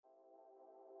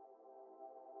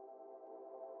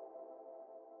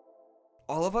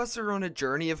All of us are on a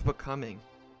journey of becoming,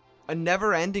 a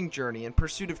never-ending journey in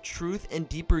pursuit of truth and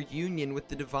deeper union with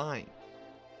the divine.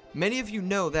 Many of you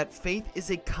know that faith is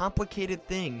a complicated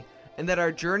thing and that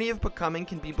our journey of becoming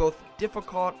can be both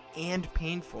difficult and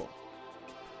painful.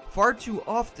 Far too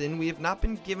often, we have not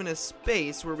been given a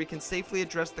space where we can safely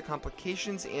address the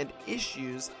complications and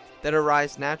issues that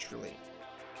arise naturally.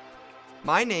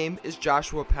 My name is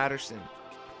Joshua Patterson.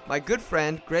 My good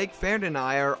friend Greg Farron and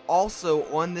I are also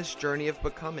on this journey of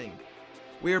becoming.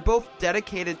 We are both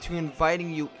dedicated to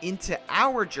inviting you into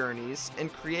our journeys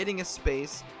and creating a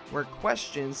space where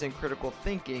questions and critical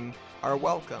thinking are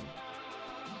welcome.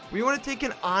 We want to take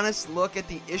an honest look at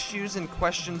the issues and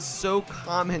questions so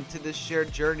common to this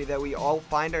shared journey that we all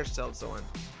find ourselves on.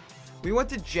 We want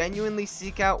to genuinely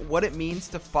seek out what it means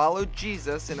to follow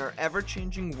Jesus in our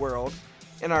ever-changing world,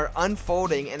 in our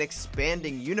unfolding and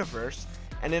expanding universe,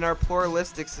 and in our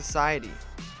pluralistic society.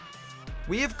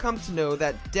 We have come to know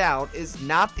that doubt is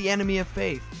not the enemy of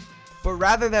faith, but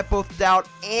rather that both doubt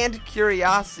and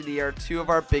curiosity are two of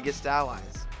our biggest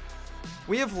allies.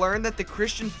 We have learned that the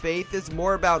Christian faith is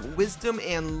more about wisdom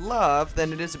and love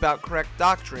than it is about correct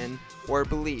doctrine or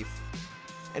belief.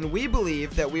 And we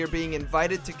believe that we are being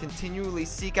invited to continually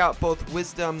seek out both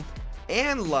wisdom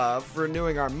and love,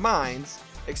 renewing our minds,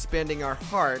 expanding our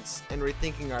hearts, and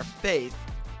rethinking our faith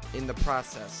in the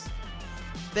process.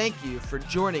 Thank you for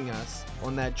joining us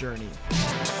on that journey.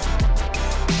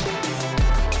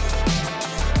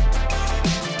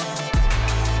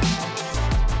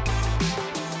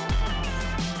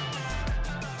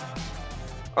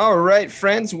 All right,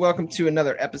 friends, welcome to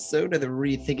another episode of the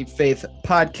Rethinking Faith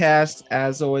podcast.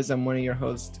 As always, I'm one of your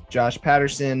hosts, Josh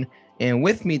Patterson, and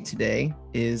with me today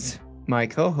is my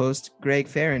co-host, Greg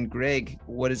Farron. Greg,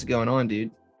 what is going on,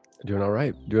 dude? Doing all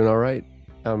right.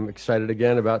 I'm excited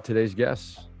again about today's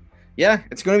guests. Yeah,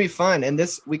 it's going to be fun. And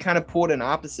we kind of pulled an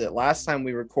opposite. Last time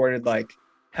we recorded like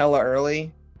hella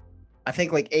early, I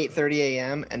think like 8:30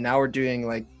 a.m. And now we're doing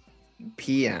like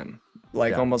p.m.,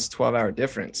 almost 12-hour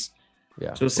difference.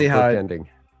 Yeah. So we'll see how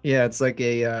it's like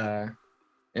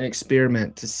an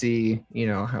experiment to see, when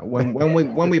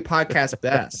we podcast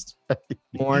best,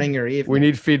 morning or evening. We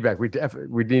need feedback. We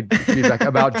need feedback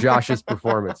about Josh's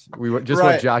performance. Want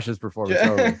Josh's performance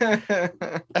only.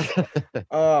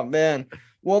 Oh man.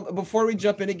 Well, before we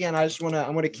jump in again, I'm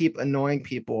going to keep annoying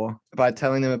people by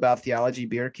telling them about Theology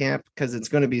Beer Camp because it's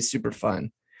going to be super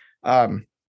fun. And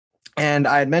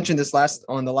I had mentioned this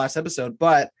on the last episode,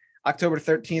 but October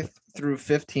 13th through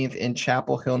 15th in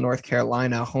Chapel Hill, North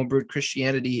Carolina, Homebrewed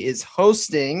Christianity is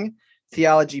hosting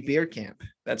Theology Beer Camp.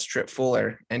 That's Trip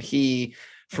Fuller. And he,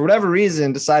 for whatever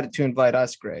reason, decided to invite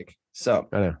us, Greg. So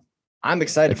I know. I'm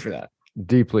excited for that.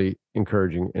 Deeply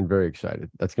encouraging and very excited.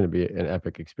 That's going to be an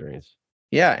epic experience.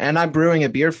 Yeah. And I'm brewing a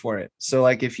beer for it. So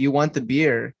like, if you want the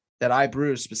beer that I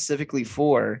brew specifically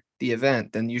for the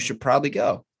event, then you should probably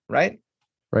go, right?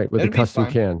 Right, with a custom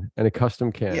can. Yeah, a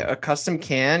custom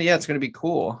can. Yeah, it's going to be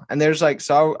cool. And there's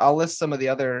I'll list some of the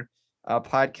other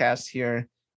podcasts here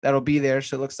that'll be there.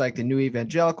 So it looks like the New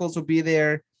Evangelicals will be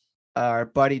there. Our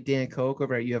buddy Dan Koch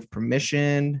over at You Have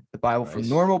Permission, the Bible for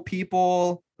Normal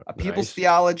People, People's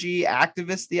Theology,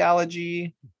 Activist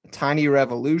Theology, Tiny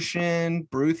Revolution,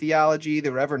 Brew Theology,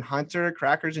 the Reverend Hunter,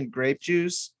 Crackers and Grape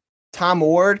Juice, Tom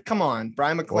Ward. Come on,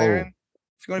 Brian McLaren. Whoa.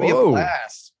 It's going to be a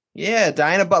blast. Yeah,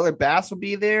 Diana Butler Bass will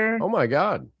be there. Oh my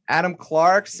God. Adam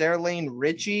Clark, Sarah Lane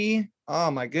Ritchie.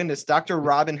 Oh my goodness. Dr.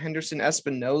 Robin Henderson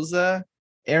Espinoza,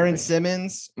 Aaron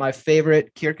Simmons, my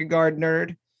favorite Kierkegaard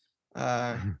nerd,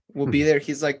 will be there.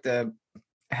 He's like the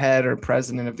head or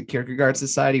president of the Kierkegaard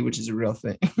Society, which is a real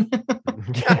thing.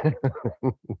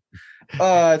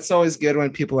 It's always good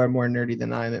when people are more nerdy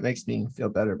than I am. It makes me feel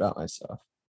better about myself.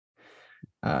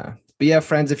 But yeah,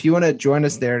 friends, if you want to join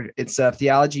us there, it's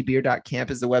theologybeer.camp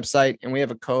is the website, and we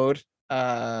have a code.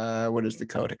 What is the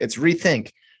code? It's Rethink,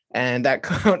 and that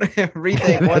code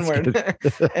Rethink one word,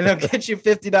 and it'll get you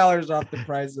 $50 off the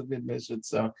price of admission.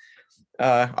 So,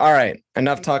 all right,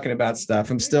 enough talking about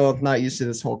stuff. I'm still not used to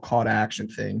this whole call to action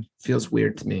thing. Feels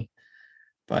weird to me,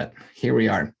 but here we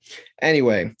are.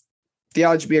 Anyway,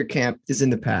 Theology Beer Camp is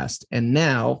in the past, and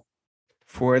now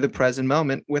for the present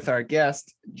moment with our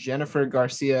guest, Jennifer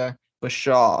Garcia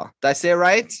Bashaw. Did I say it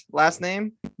right? Last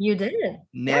name? You did.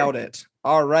 Nailed it.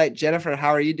 All right, Jennifer, how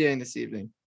are you doing this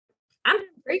evening? I'm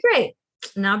pretty great.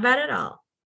 Not bad at all.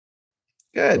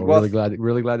 Good. Well,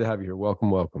 really glad to have you here.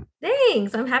 Welcome.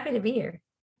 Thanks. I'm happy to be here.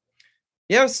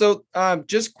 Yeah. So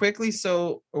just quickly,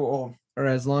 or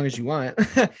as long as you want,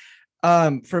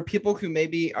 For people who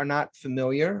maybe are not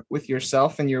familiar with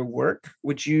yourself and your work,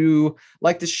 would you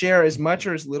like to share as much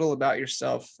or as little about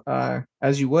yourself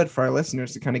as you would for our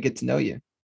listeners to kind of get to know you?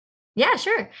 Yeah,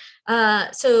 sure.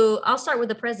 So I'll start with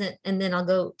the present and then I'll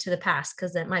go to the past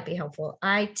because that might be helpful.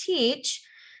 I teach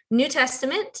New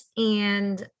Testament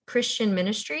and Christian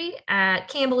ministry at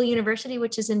Campbell University,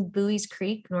 which is in Bowie's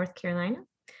Creek, North Carolina.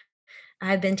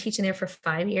 I've been teaching there for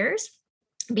 5 years.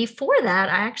 Before that,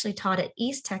 I actually taught at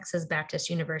East Texas Baptist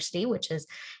University, which is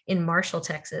in Marshall,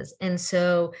 Texas. And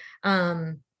so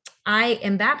I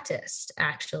am Baptist,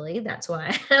 actually. That's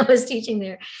why I was teaching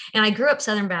there. And I grew up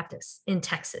Southern Baptist in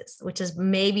Texas, which is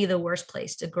maybe the worst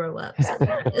place to grow up.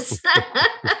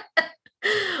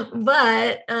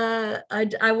 But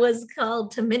I was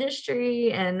called to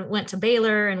ministry and went to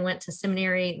Baylor and went to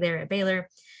seminary there at Baylor.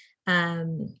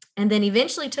 And then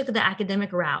eventually took the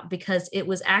academic route because it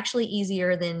was actually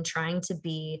easier than trying to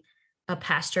be a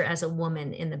pastor as a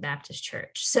woman in the Baptist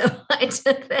church. So I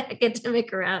took the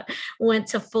academic route, went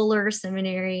to Fuller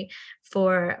Seminary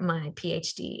for my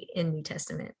PhD in New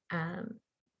Testament. I'm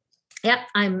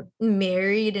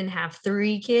married and have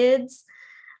 3 kids,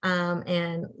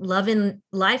 and loving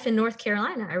life in North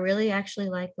Carolina. I really actually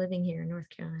like living here in North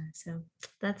Carolina. So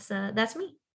that's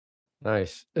me.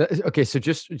 Nice. Okay, so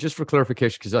just for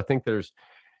clarification, because I think there's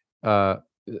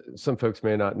some folks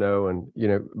may not know, and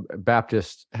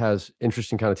Baptist has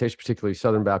interesting connotations, particularly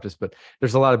Southern Baptist, but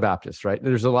there's a lot of Baptists, right?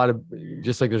 There's a lot of,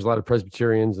 just like there's a lot of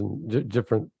Presbyterians and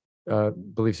different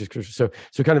beliefs. So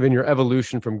kind of in your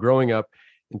evolution from growing up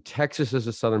in Texas as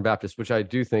a Southern Baptist, which I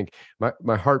do think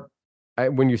my heart,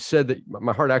 when you said that,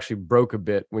 my heart actually broke a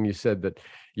bit when you said that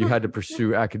you had to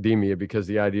pursue academia because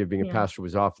the idea of being a pastor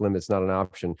was off limits, not an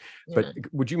option. Yeah. But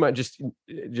would you mind just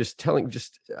telling,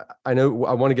 I know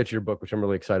I want to get to your book, which I'm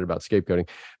really excited about, Scapegoating,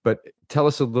 but tell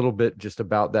us a little bit just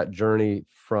about that journey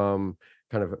from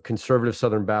kind of a conservative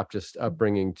Southern Baptist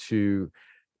upbringing to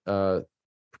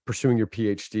pursuing your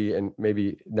PhD, and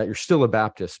maybe that you're still a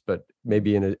Baptist, but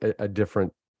maybe in a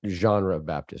different genre of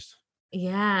Baptist.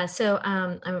 Yeah. So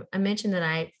I mentioned that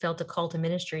I felt a call to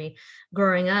ministry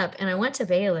growing up, and I went to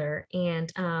Baylor. And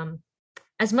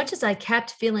as much as I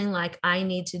kept feeling like I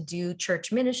need to do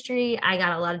church ministry, I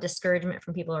got a lot of discouragement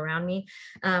from people around me.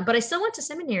 But I still went to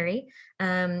seminary.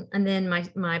 And then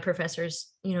my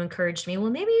professors, encouraged me, well,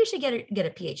 maybe you should get a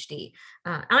PhD.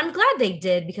 I'm glad they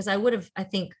did, because I would have, I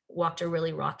think, walked a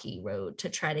really rocky road to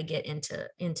try to get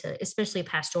into especially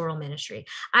pastoral ministry.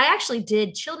 I actually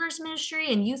did children's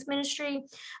ministry and youth ministry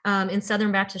in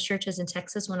Southern Baptist churches in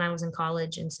Texas when I was in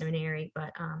college and seminary,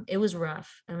 but it was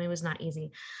rough. I mean, it was not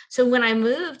easy. So when I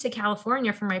moved to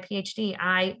California for my PhD,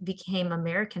 I became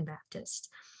American Baptist.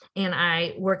 And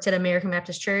I worked at American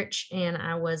Baptist Church, and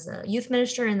I was a youth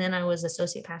minister, and then I was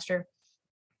associate pastor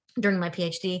during my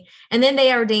PhD. And then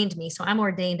they ordained me. So I'm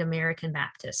ordained American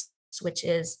Baptist, which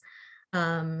is,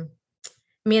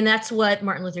 that's what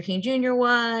Martin Luther King Jr.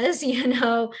 was,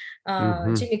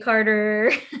 Jimmy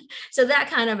Carter. So that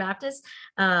kind of Baptist.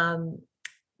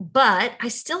 But I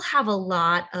still have a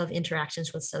lot of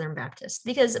interactions with Southern Baptists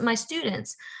because my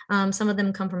students, some of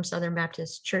them come from Southern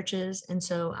Baptist churches. And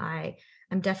so I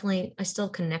still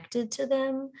connected to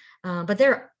them. But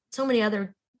there are so many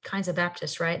other kinds of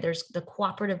Baptists, right? There's the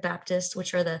cooperative Baptists,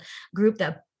 which are the group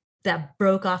that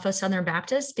broke off of Southern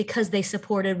Baptists because they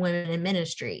supported women in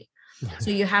ministry.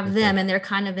 So you have them, and they're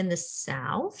kind of in the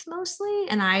South mostly,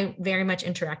 and I very much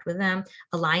interact with them.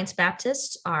 Alliance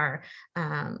Baptists are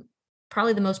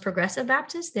probably the most progressive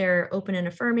Baptists. They're open and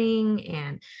affirming,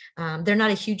 and they're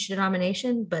not a huge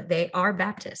denomination, but they are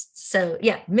Baptists. So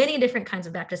yeah, many different kinds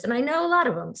of Baptists, and I know a lot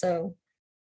of them. So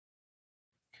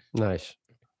nice.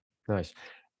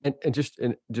 And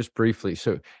just briefly,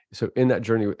 so in that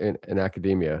journey in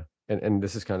academia, and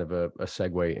this is kind of a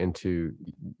segue into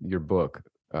your book,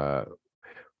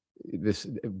 this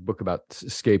book about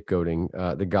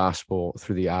scapegoating, the gospel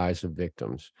through the eyes of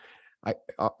victims. I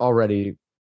already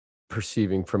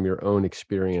perceiving from your own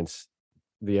experience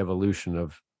the evolution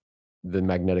of the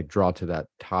magnetic draw to that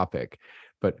topic,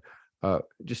 but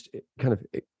just kind of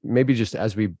maybe just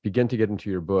as we begin to get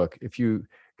into your book, if you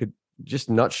could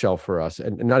just nutshell for us,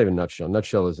 and not even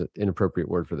nutshell is an inappropriate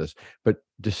word for this, but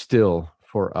distill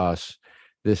for us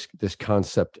this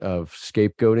concept of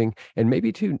scapegoating, and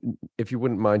maybe too, if you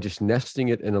wouldn't mind just nesting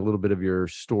it in a little bit of your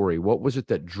story. What was it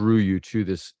that drew you to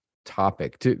this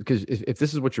topic? Because if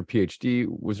this is what your PhD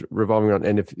was revolving around,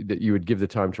 and if that you would give the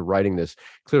time to writing this,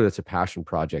 clearly that's a passion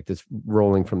project. It's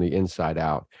rolling from the inside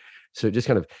out. So just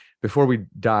kind of, before we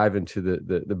dive into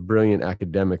the brilliant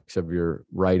academics of your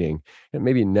writing, and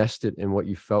maybe nest it in what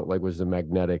you felt like was the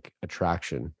magnetic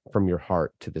attraction from your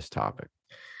heart to this topic.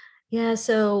 Yeah,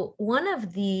 so one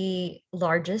of the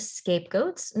largest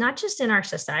scapegoats, not just in our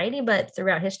society, but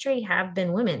throughout history, have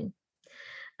been women.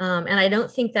 And I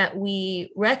don't think that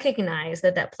we recognize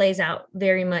that that plays out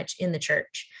very much in the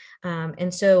church.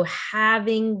 And so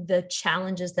having the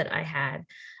challenges that I had,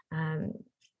 um,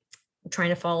 trying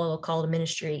to follow a call to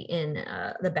ministry in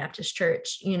the Baptist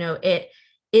church,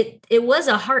 it was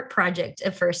a heart project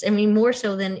at first. I mean, more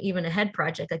so than even a head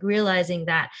project, like realizing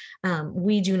that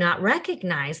we do not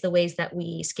recognize the ways that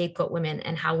we scapegoat women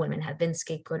and how women have been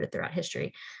scapegoated throughout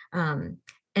history. Um,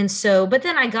 and so, but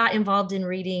then I got involved in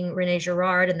reading Rene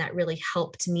Girard, and that really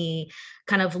helped me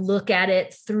kind of look at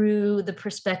it through the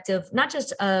perspective, not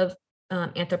just of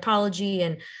anthropology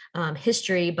and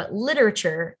history, but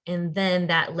literature. And then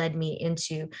that led me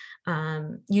into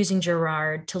using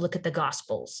Girard to look at the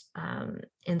Gospels.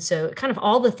 And so, kind of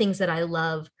all the things that I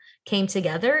love came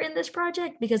together in this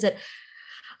project because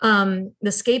the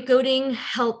scapegoating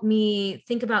helped me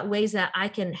think about ways that I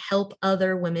can help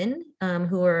other women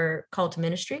who are called to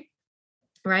ministry,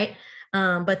 right?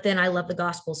 But then I love the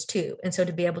Gospels too. And so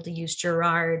to be able to use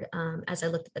Girard as I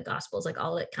looked at the Gospels, like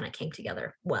all it kind of came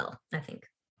together well, I think.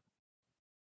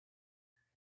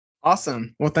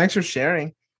 Awesome. Well, thanks for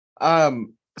sharing. But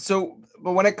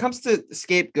when it comes to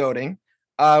scapegoating,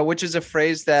 which is a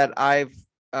phrase that I've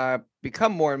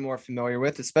become more and more familiar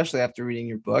with, especially after reading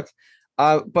your book.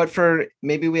 But for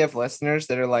maybe we have listeners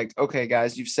that are like, okay,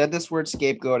 guys, you've said this word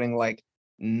scapegoating like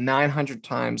 900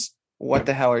 times. What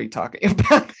the hell are you talking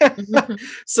about?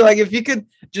 So like, if you could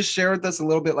just share with us a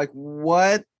little bit, like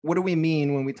what do we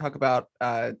mean when we talk about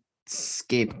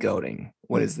scapegoating?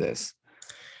 What is this?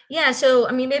 Yeah, so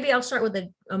I mean, maybe I'll start with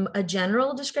a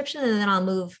general description, and then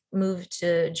I'll move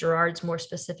to Girard's more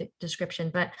specific description.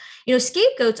 But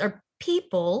scapegoats are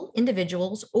people,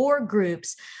 individuals, or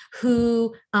groups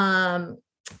who who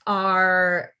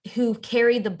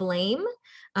carry the blame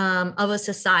of a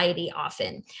society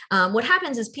often. What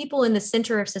happens is people in the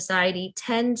center of society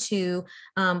tend to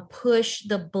push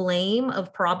the blame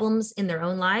of problems in their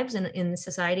own lives and in the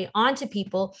society onto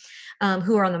people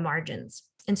who are on the margins.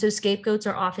 And so scapegoats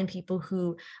are often people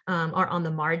who are on the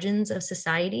margins of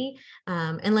society.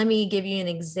 And let me give you an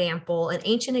example, an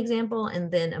ancient example,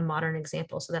 and then a modern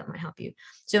example. So that might help you.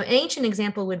 So an ancient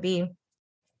example would be,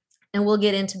 and we'll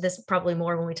get into this probably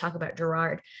more when we talk about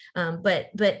Girard.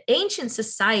 But ancient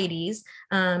societies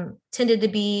tended to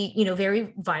be,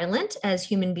 very violent, as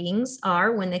human beings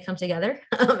are when they come together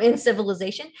in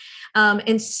civilization.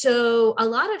 And so a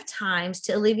lot of times,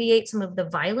 to alleviate some of the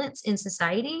violence in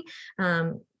society,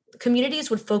 communities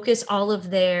would focus all of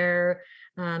their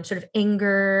sort of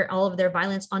anger, all of their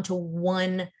violence onto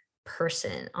one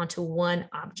person, onto one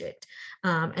object.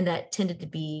 And that tended to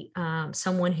be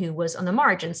someone who was on the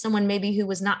margin, someone maybe who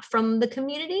was not from the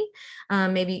community,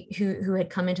 maybe who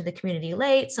had come into the community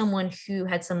late, someone who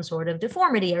had some sort of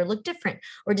deformity or looked different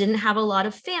or didn't have a lot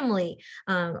of family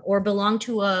or belonged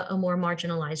to a more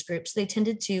marginalized group. So they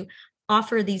tended to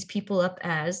offer these people up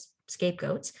as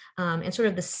scapegoats, and sort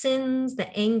of the sins,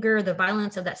 the anger, the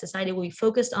violence of that society will be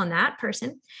focused on that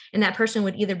person, and that person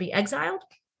would either be exiled,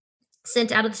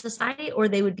 sent out of the society, or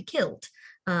they would be killed.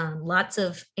 Lots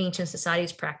of ancient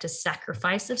societies practice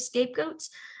sacrifice of scapegoats,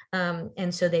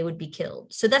 and so they would be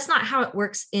killed. So that's not how it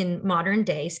works in modern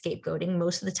day scapegoating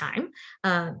most of the time.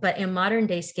 But in modern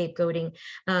day scapegoating,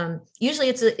 usually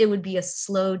it would be a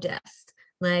slow death.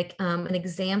 Like an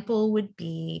example would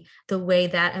be the way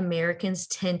that Americans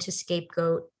tend to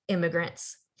scapegoat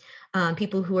immigrants.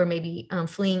 People who are maybe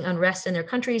fleeing unrest in their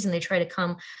countries, and they try to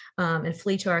come and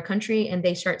flee to our country, and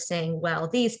they start saying, well,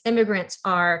 these immigrants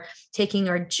are taking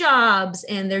our jobs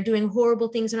and they're doing horrible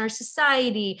things in our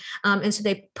society. And so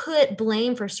they put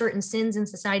blame for certain sins in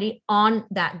society on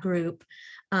that group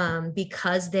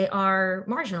because they are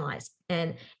marginalized,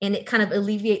 and it kind of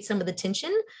alleviates some of the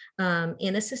tension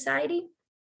in a society.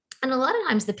 And a lot of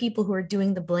times the people who are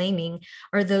doing the blaming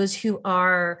are those who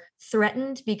are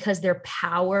threatened because their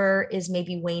power is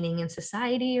maybe waning in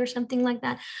society or something like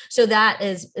that. So that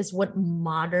is what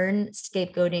modern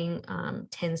scapegoating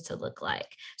tends to look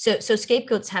like. So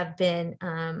scapegoats have been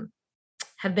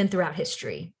throughout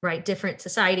history, right? Different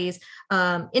societies,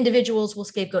 individuals will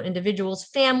scapegoat individuals.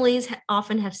 Families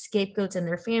often have scapegoats in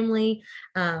their family,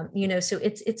 so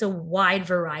it's a wide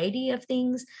variety of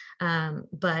things,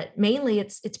 but mainly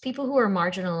it's people who are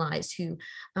marginalized who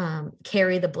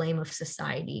carry the blame of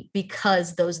society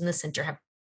because those in the center have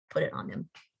put it on them.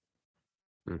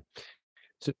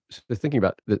 So thinking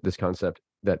about this concept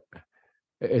that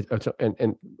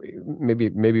and maybe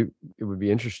it would be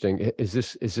interesting. Is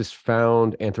this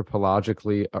found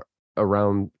anthropologically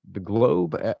around the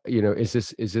globe? Is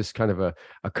this kind of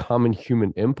a common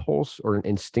human impulse or an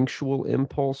instinctual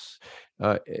impulse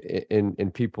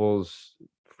in people's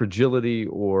fragility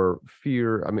or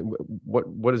fear? I mean,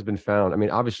 what has been found? I mean,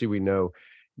 obviously we know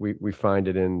we find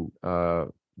it in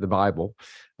the Bible,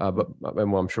 but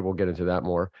and I'm sure we'll get into that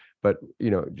more. But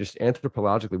just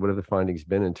anthropologically, what have the findings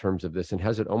been in terms of this, and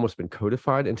has it almost been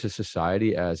codified into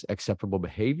society as acceptable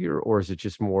behavior, or is it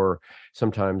just more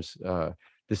sometimes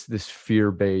this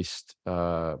fear-based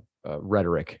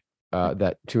rhetoric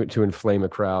that to inflame a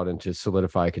crowd and to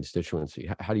solidify a constituency?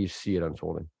 How do you see it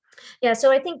unfolding? Yeah,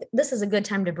 so I think this is a good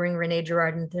time to bring Rene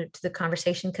Girard into the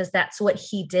conversation, because that's what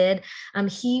he did.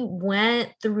 He went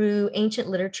through ancient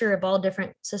literature of all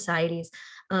different societies.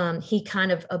 He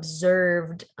kind of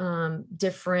observed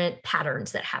different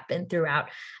patterns that happen throughout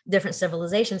different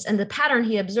civilizations. And the pattern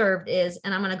he observed is,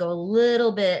 and I'm going to go a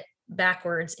little bit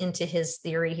backwards into his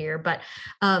theory here, but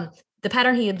the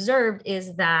pattern he observed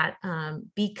is that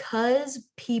because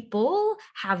people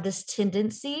have this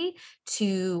tendency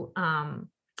to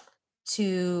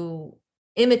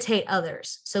imitate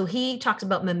others. So he talks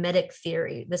about mimetic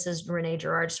theory. This is Rene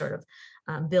Girard's sort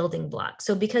of building block.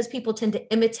 So because people tend to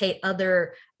imitate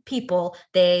other people,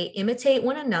 they imitate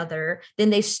one another, then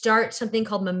they start something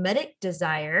called mimetic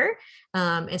desire.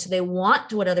 And so they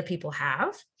want what other people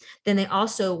have. Then they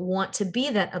also want to be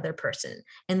that other person.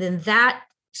 And then that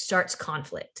starts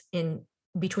conflict in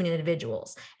between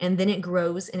individuals, and then it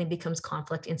grows and it becomes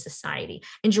conflict in society.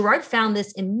 And Girard found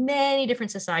this in many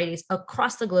different societies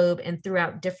across the globe and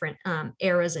throughout different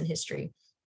eras in history.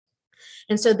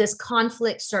 And so this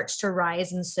conflict starts to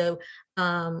rise. And so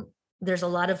there's a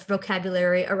lot of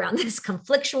vocabulary around this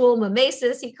conflictual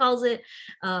mimesis, he calls it.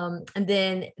 And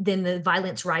then the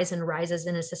violence rises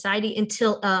in a society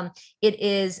until it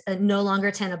is no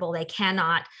longer tenable. They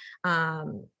cannot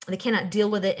deal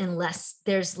with it unless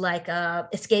there's like a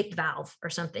escape valve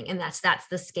or something. And that's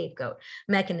the scapegoat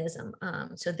mechanism.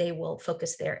 So they will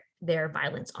focus their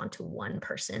violence onto one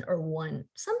person or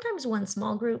sometimes one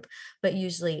small group, but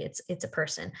usually it's a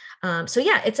person. So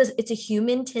yeah, it's a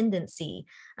human tendency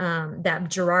that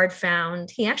Girard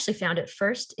found. He actually found it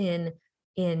first in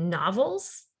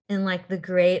novels, in like the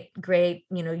great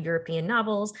European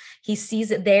novels. He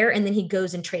sees it there, and then he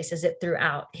goes and traces it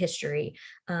throughout history,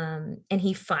 and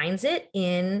he finds it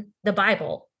in the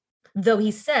Bible, though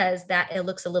he says that it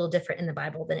looks a little different in the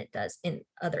Bible than it does in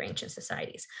other ancient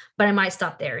societies. But I might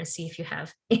stop there and see if you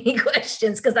have any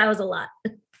questions, because that was a lot.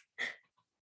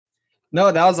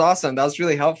 No, that was awesome. That was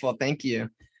really helpful. Thank you.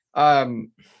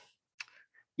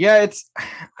 Yeah,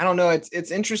 I don't know.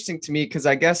 It's interesting to me because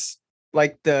I guess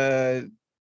like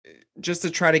just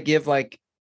to try to give like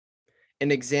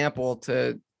an example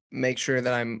to make sure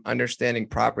that I'm understanding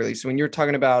properly. So when you're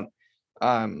talking about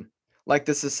like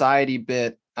the society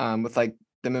bit with like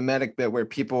the mimetic bit where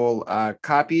people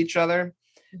copy each other,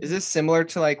 is this similar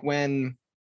to like when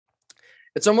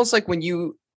it's almost like when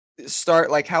you start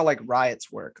like how like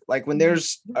riots work, like when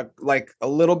there's a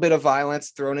little bit of violence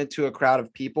thrown into a crowd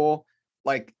of people,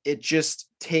 like it just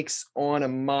takes on a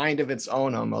mind of its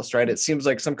own almost, right? It seems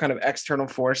like some kind of external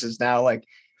force is now like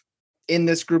in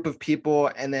this group of people,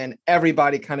 and then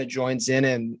everybody kind of joins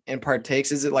in and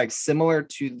partakes. Is it like similar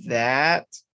to that?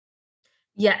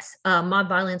 Yes, mob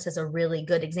violence is a really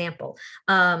good example,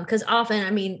 because often, I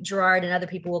mean, Girard and other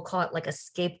people will call it like a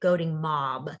scapegoating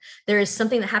mob. There is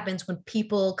something that happens when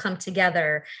people come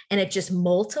together, and it just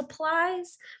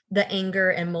multiplies the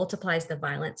anger and multiplies the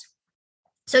violence.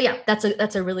 So yeah,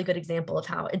 that's a really good example of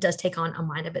how it does take on a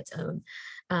mind of its own.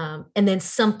 And then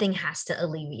something has to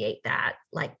alleviate that,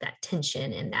 like that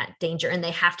tension and that danger, and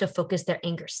they have to focus their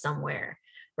anger somewhere,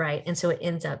 right? And so it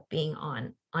ends up being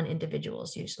on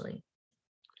individuals usually.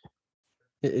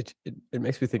 It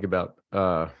makes me think about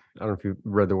I don't know if you've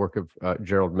read the work of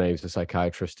Gerald Maves, a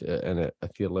psychiatrist and a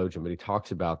theologian, but he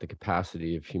talks about the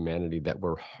capacity of humanity that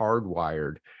we're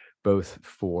hardwired both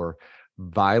for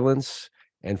violence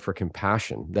and for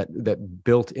compassion. That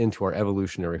built into our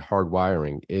evolutionary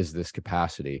hardwiring is this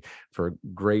capacity for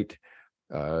great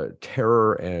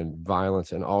terror and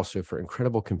violence, and also for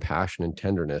incredible compassion and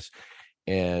tenderness.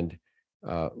 And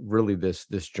really this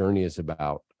journey is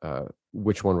about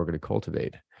which one we're going to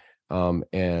cultivate,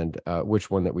 and which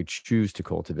one that we choose to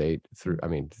cultivate through. I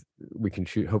mean, we can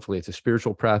choose, hopefully it's a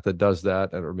spiritual path that does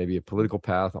that, or maybe a political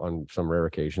path on some rare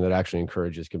occasion that actually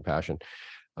encourages compassion.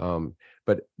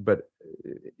 But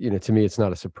to me, it's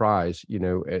not a surprise,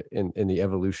 in the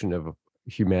evolution of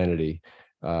humanity,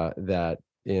 that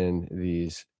in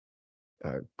these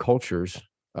cultures,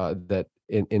 that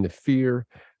in the fear,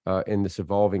 in this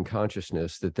evolving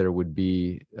consciousness, that there would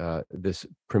be this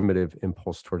primitive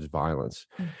impulse towards violence.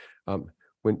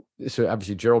 So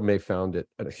obviously Gerald May found it,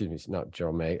 excuse me, not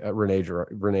Gerald May,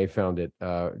 Renee found it,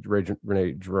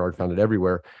 Renee Girard found it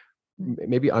everywhere.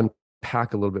 Maybe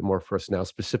unpack a little bit more for us now,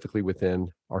 specifically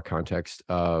within our context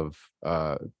of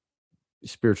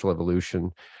spiritual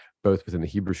evolution, both within the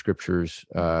Hebrew scriptures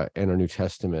and our New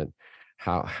Testament,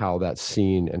 how that's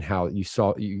seen and how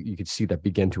you could see that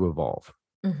begin to evolve.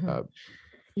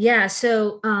 Yeah.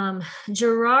 So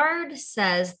Girard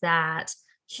says that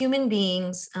human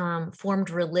beings formed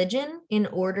religion in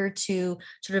order to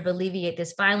sort of alleviate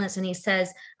this violence. And he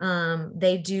says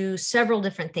they do several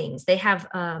different things. They have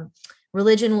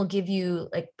religion will give you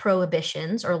like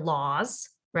prohibitions or laws,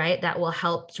 right? That will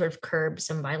help sort of curb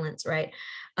some violence, right?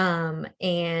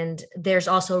 And there's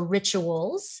also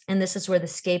rituals. And this is where the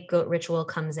scapegoat ritual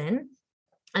comes in.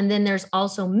 And then there's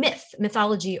also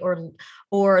mythology,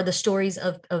 or the stories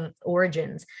of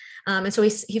origins. And so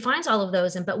he finds all of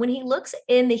those. But when he looks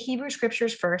in the Hebrew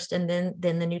scriptures first, and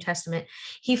then the New Testament,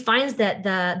 he finds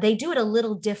that they do it a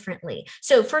little differently.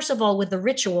 So first of all, with the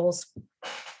rituals,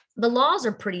 the laws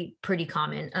are pretty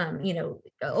common.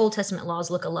 Old Testament laws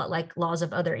look a lot like laws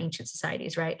of other ancient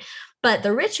societies, right? But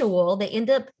the ritual, they end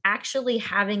up actually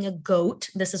having a goat.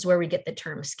 This is where we get the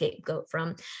term scapegoat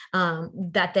from,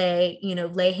 that they,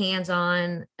 lay hands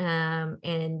on,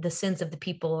 and the sins of the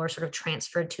people are sort of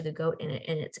transferred to the goat, and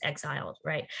it's exiled,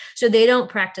 right? So they don't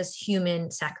practice human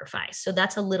sacrifice. So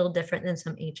that's a little different than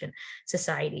some ancient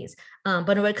societies. But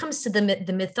when it comes to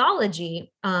the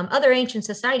mythology, other ancient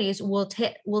societies will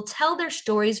tell their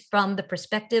stories from the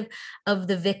perspective of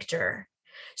the victor.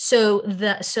 So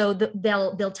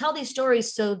they'll tell these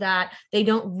stories so that they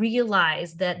don't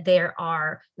realize that there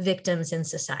are victims in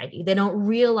society. They don't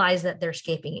realize that they're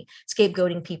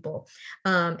scapegoating people.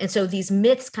 And so these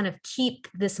myths kind of keep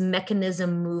this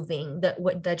mechanism moving,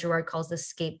 that Girard calls the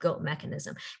scapegoat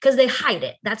mechanism, because they hide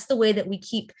it. That's the way that we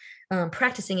keep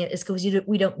practicing it, is because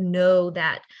we don't know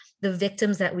that the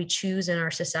victims that we choose in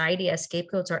our society as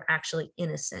scapegoats are actually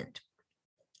innocent,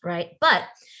 right? But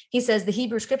he says the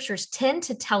Hebrew scriptures tend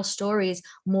to tell stories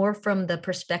more from the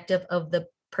perspective of the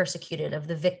persecuted, of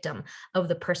the victim, of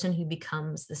the person who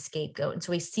becomes the scapegoat. And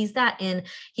so he sees that in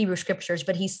Hebrew scriptures,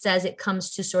 but he says it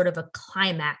comes to sort of a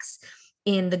climax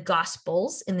in the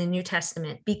Gospels in the New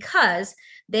Testament, because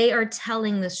they are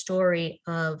telling the story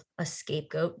of a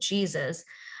scapegoat, Jesus.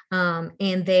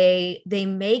 And they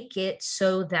make it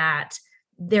so that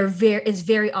it's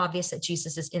very obvious that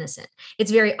Jesus is innocent. It's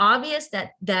very obvious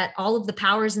that all of the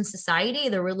powers in society,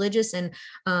 the religious and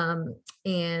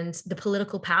the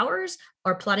political powers,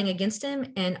 are plotting against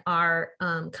him and are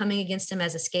coming against him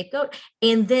as a scapegoat.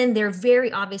 And then they're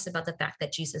very obvious about the fact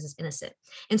that Jesus is innocent.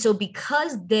 And so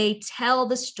because they tell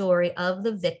the story of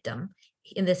the victim,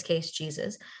 in this case,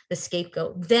 Jesus, the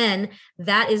scapegoat, then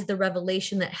that is the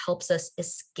revelation that helps us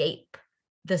escape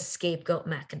the scapegoat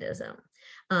mechanism.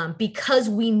 Because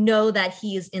we know that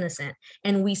he is innocent,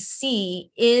 and we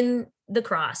see in the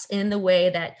cross, in the way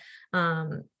that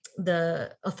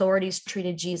the authorities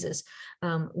treated Jesus,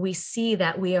 we see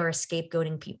that we are a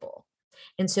scapegoating people.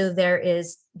 And so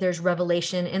there's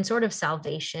revelation and sort of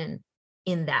salvation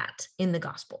in the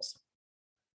Gospels.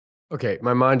 Okay,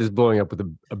 my mind is blowing up with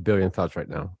a billion thoughts right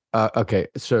now. Okay,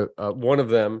 so one of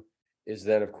them is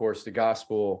then, of course, the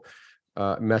gospel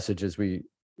message, as we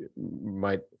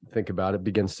might think about it,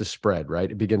 begins to spread,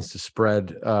 right? It begins to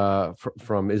spread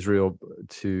from Israel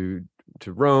to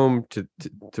Rome, to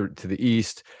the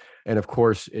east. And of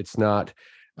course, it's not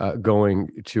going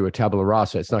to a tabula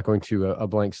rasa. It's not going to a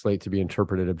blank slate to be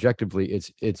interpreted objectively.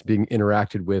 It's being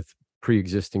interacted with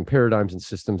pre-existing paradigms and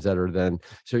systems that are then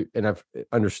so. And I've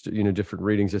understood, different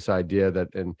readings, this idea that,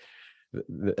 and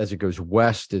as it goes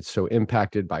west, it's so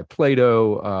impacted by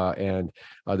Plato and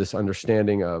this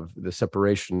understanding of the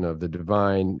separation of the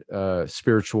divine,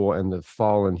 spiritual, and the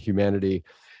fallen humanity.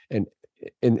 And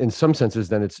in some senses,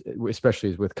 then it's,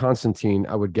 especially with Constantine,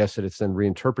 I would guess that it's then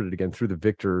reinterpreted again through the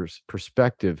victor's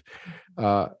perspective.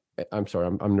 I'm sorry,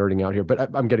 I'm nerding out here, but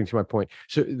I'm getting to my point.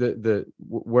 So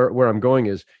where I'm going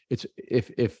is, it's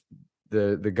if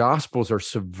the Gospels are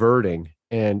subverting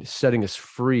and setting us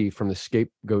free from the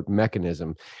scapegoat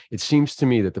mechanism, it seems to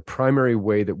me that the primary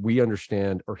way that we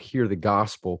understand or hear the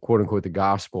gospel, quote unquote, the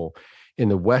gospel in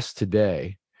the West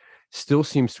today, still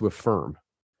seems to affirm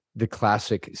the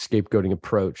classic scapegoating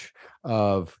approach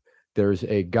of there's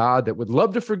a God that would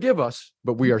love to forgive us,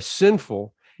 but we are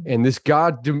sinful. And this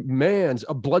God demands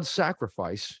a blood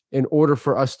sacrifice in order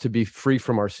for us to be free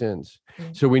from our sins.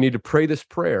 Mm-hmm. So we need to pray this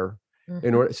prayer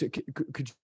in order. So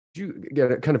could you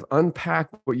kind of unpack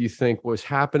what you think was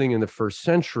happening in the first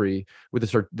century with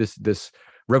this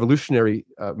revolutionary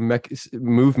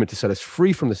movement to set us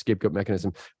free from the scapegoat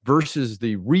mechanism versus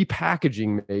the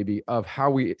repackaging maybe of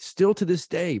how we still to this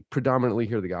day predominantly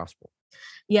hear the gospel.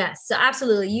 Yes, so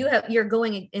absolutely. You're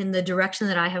going in the direction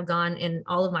that I have gone in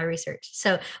all of my research.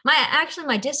 So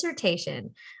my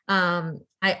dissertation,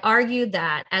 I argued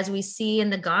that as we see in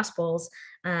the Gospels,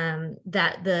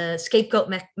 that the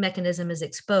scapegoat mechanism is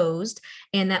exposed,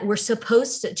 and that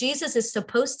Jesus is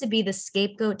supposed to be the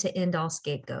scapegoat to end all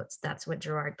scapegoats. That's what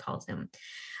Girard calls him.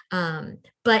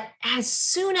 But as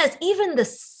soon as even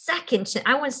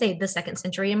I want to say the second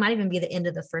century, it might even be the end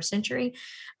of the first century,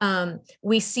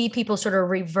 we see people sort of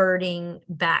reverting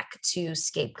back to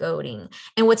scapegoating.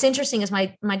 And what's interesting is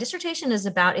my dissertation is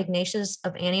about Ignatius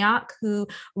of Antioch, who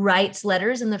writes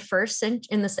letters in the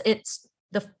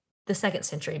the second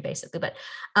century, basically. But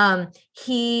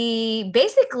he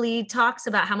basically talks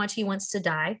about how much he wants to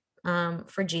die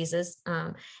for Jesus.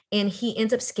 And he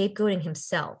ends up scapegoating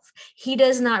himself. He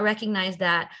does not recognize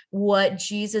that what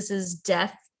Jesus's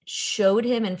death showed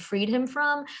him and freed him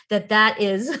from, that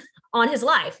is on his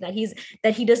life, that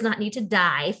he does not need to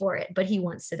die for it, but he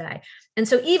wants to die. And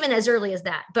so even as early as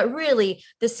that, but really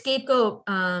the scapegoat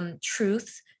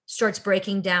truth starts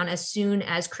breaking down as soon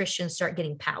as Christians start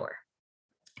getting power,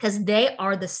 because they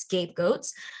are the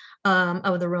scapegoats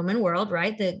of the Roman world,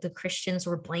 right? The Christians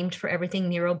were blamed for everything.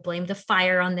 Nero blamed the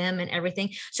fire on them and everything.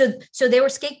 So they were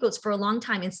scapegoats for a long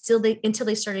time, and until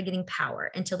they started getting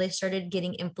power, until they started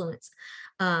getting influence.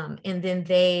 And then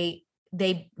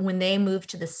when they moved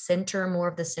to the center, more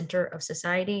of the center of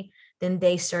society, then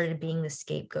they started being the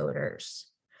scapegoaters.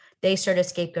 They started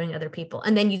scapegoating other people.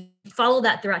 And then you follow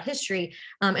that throughout history.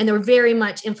 And they were very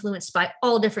much influenced by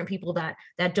all different people that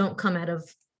don't come out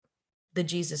of the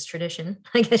Jesus tradition,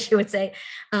 I guess you would say.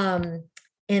 And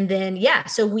then,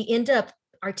 so we end up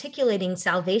articulating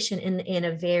salvation in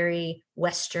a very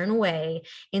Western way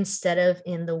instead of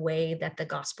in the way that the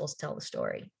Gospels tell the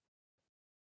story.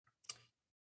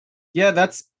 Yeah,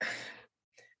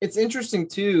 it's interesting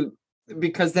too,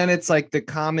 because then it's like the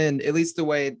common, at least the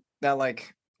way that,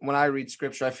 like, when I read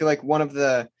scripture, I feel like one of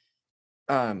the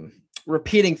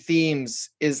repeating themes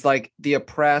is like the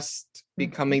oppressed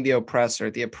becoming the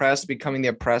oppressor, the oppressed becoming the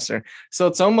oppressor. So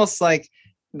it's almost like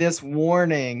this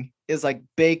warning is like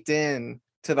baked in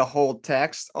to the whole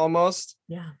text almost.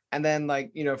 Yeah. And then,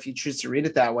 like, if you choose to read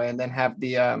it that way, and then have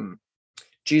the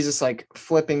Jesus like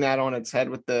flipping that on its head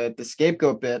with the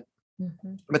scapegoat bit.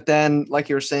 Mm-hmm. But then, like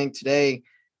you were saying today,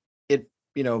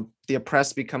 the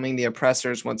oppressed becoming the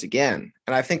oppressors once again.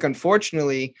 And I think,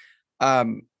 unfortunately,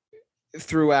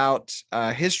 throughout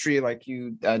history, like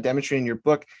you demonstrate in your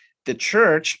book, the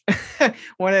church,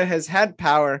 when it has had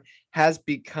power, has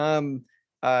become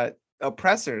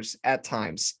oppressors at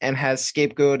times, and has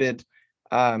scapegoated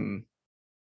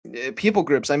people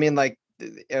groups. I mean, like,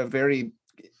 a very,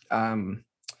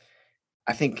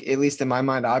 I think, at least in my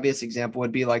mind, obvious example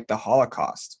would be like the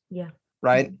Holocaust. Yeah.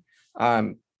 Right.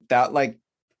 Mm-hmm. That, like,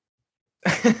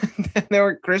 there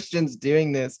were Christians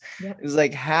doing this. Yep. It was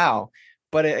like, how?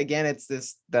 But again, it's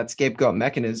that scapegoat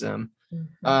mechanism.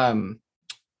 Mm-hmm.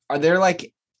 Are there,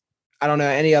 like, I don't know,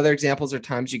 any other examples or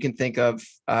times you can think of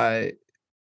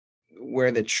where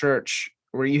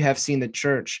you have seen the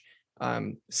church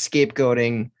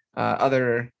scapegoating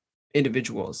other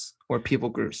individuals or people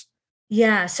groups?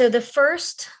 Yeah. So the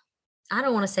first, I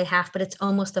don't want to say half, but it's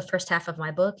almost the first half of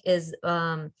my book is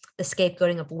the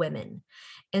scapegoating of women.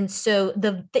 And so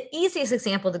the easiest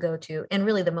example to go to, and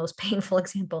really the most painful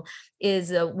example,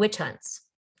 is witch hunts.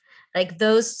 Like,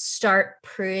 those start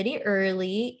pretty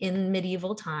early in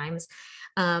medieval times.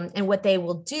 And what they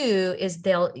will do is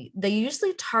they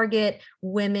usually target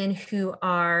women who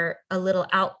are a little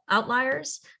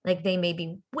outliers. Like, they may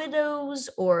be widows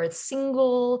or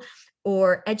single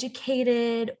or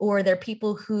educated, or they're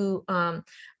people who are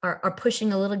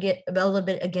pushing a little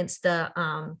bit against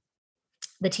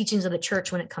the teachings of the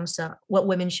church when it comes to what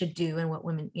women should do and what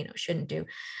women, shouldn't do.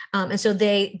 And so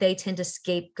they tend to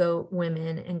scapegoat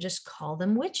women and just call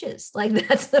them witches. Like,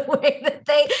 that's the way that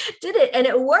they did it. And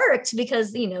it worked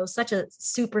because, such a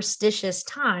superstitious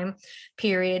time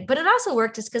period, but it also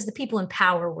worked just because the people in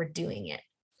power were doing it,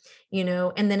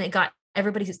 and then it got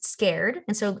everybody scared.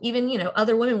 And so even,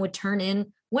 other women would turn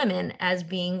in women as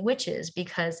being witches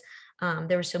because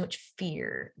there was so much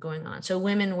fear going on. So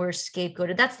women were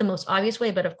scapegoated. That's the most obvious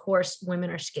way. But of course, women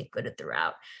are scapegoated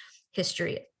throughout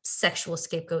history, sexual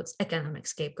scapegoats, economic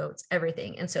scapegoats,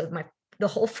 everything. And so the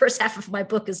whole first half of my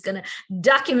book is going to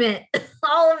document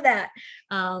all of that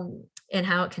and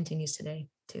how it continues today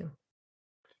too.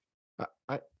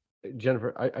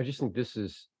 Jennifer, I just think this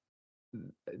is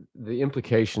the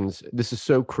implications, this is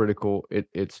so critical.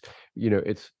 It's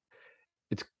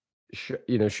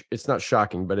it's not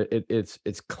shocking, but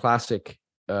it's classic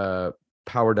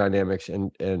power dynamics.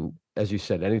 And as you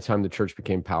said, anytime the church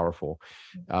became powerful,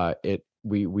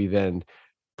 we then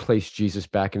placed Jesus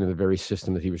back into the very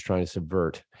system that he was trying to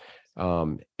subvert.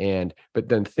 But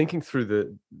then thinking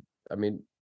through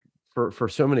for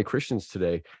so many Christians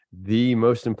today, the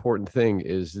most important thing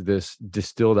is this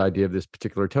distilled idea of this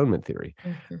particular atonement theory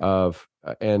of,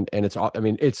 and it's all,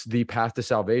 it's the path to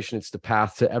salvation. It's the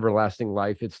path to everlasting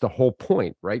life. It's the whole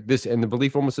point, right? This, and the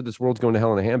belief almost that this world's going to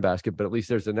hell in a handbasket, but at least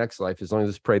there's the next life, as long as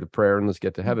let's pray the prayer and let's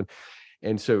get to heaven.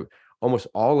 And so almost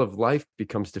all of life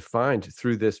becomes defined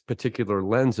through this particular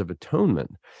lens of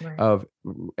atonement, right, of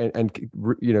and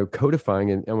codifying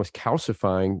and almost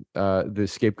calcifying the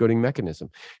scapegoating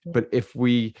mechanism. But if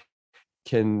we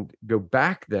can go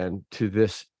back then to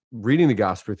this, reading the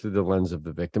gospel through the lens of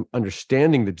the victim,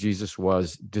 understanding that Jesus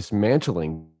was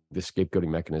dismantling the scapegoating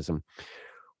mechanism,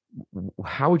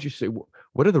 how would you say,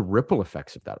 what are the ripple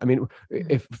effects of that?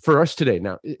 If for us today,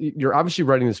 now you're obviously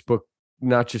writing this book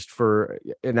not just for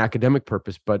an academic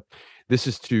purpose, but this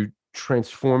is to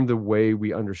transform the way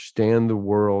we understand the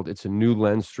world. It's a new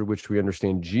lens through which we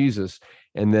understand Jesus,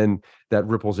 and then that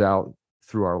ripples out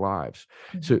through our lives.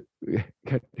 So,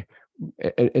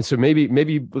 so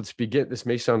maybe let's begin. This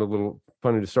may sound a little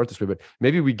funny to start this way, but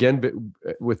maybe we begin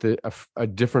with a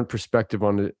different perspective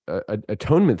on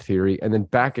atonement theory, and then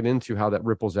back it into how that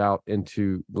ripples out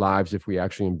into lives if we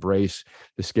actually embrace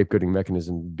the scapegoating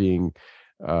mechanism being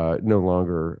no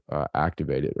longer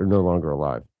activated or no longer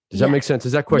alive. Does that make sense?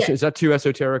 Is that question, is that too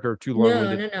esoteric or too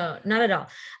long-winded? No, not at all.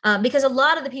 Because a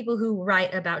lot of the people who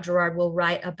write about Girard will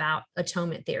write about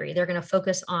atonement theory. They're going to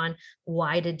focus on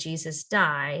why did Jesus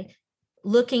die,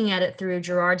 looking at it through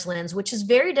Girard's lens, which is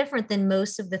very different than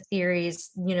most of the theories,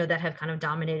 that have kind of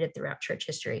dominated throughout church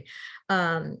history.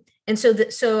 And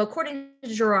so according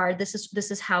to Girard, this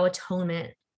is how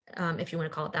atonement, if you want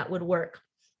to call it that, would work.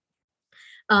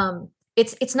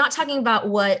 It's not talking about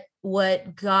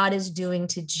what God is doing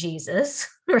to Jesus,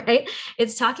 right?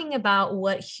 It's talking about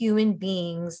what human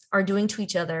beings are doing to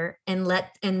each other, and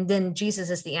then Jesus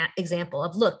is the example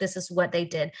of, look, this is what they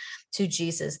did to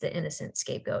Jesus, the innocent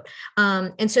scapegoat.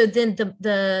 And so then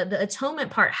the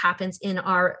atonement part happens in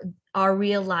our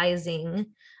realizing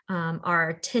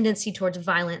our tendency towards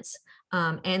violence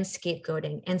and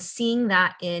scapegoating, and seeing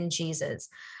that in Jesus.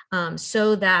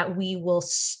 So that we will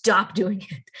stop doing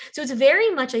it. So it's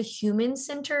very much a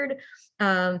human-centered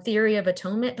theory of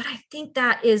atonement, but I think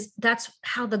that's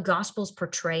how the Gospels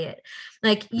portray it.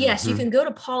 Like, yes, you can go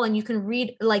to Paul and you can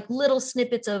read like little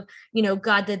snippets of,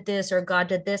 God did this or God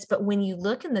did this, but when you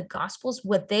look in the Gospels,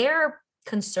 what they're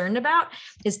concerned about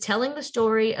is telling the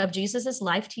story of Jesus's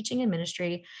life, teaching, and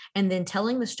ministry, and then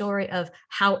telling the story of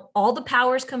how all the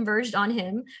powers converged on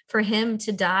him for him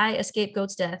to die a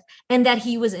scapegoat's death, and that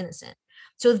he was innocent.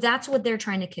 So that's what they're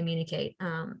trying to communicate,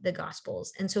 the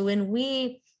Gospels. And so when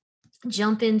we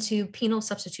jump into penal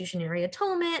substitutionary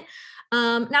atonement,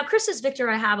 now Christus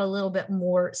Victor I have a little bit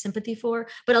more sympathy for,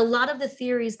 but a lot of the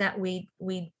theories that we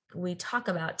talk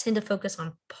about tend to focus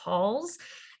on Paul's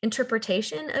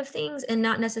interpretation of things and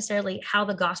not necessarily how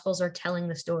the Gospels are telling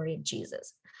the story of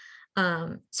Jesus.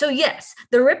 So yes,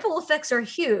 the ripple effects are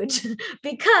huge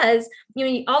because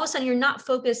all of a sudden you're not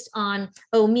focused on,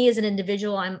 me as an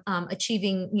individual, I'm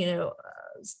achieving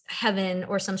heaven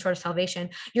or some sort of salvation.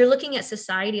 You're looking at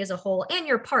society as a whole and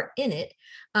your part in it,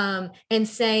 and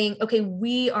saying, okay,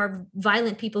 we are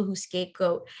violent people who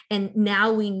scapegoat, and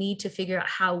now we need to figure out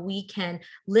how we can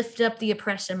lift up the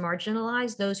oppressed and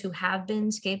marginalized, those who have been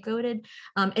scapegoated,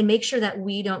 and make sure that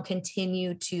we don't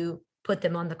continue to put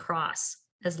them on the cross,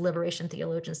 as liberation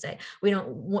theologians say. We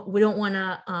don't want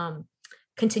to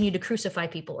continue to crucify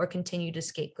people or continue to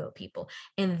scapegoat people,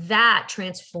 and that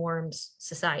transforms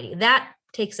society. That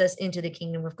takes us into the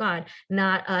kingdom of God,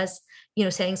 not us,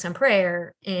 saying some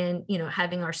prayer and,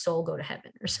 having our soul go to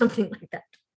heaven or something like that.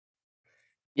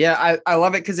 Yeah, I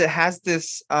love it because it has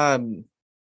this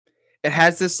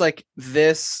like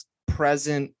this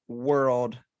present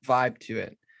world vibe to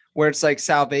it, where it's like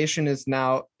salvation is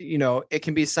now, it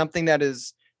can be something that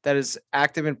is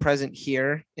active and present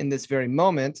here in this very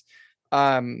moment,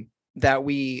 that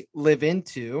we live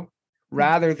into,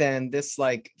 rather than this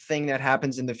like thing that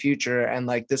happens in the future and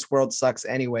like this world sucks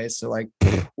anyway, so like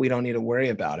we don't need to worry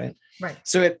about it. Right.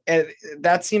 So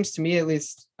that seems to me at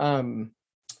least to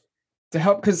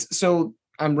help, because so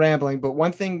I'm rambling, but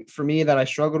one thing for me that I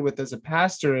struggled with as a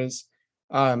pastor is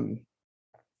was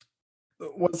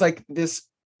like this,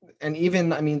 and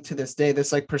even to this day,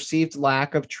 this like perceived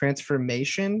lack of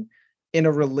transformation in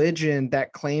a religion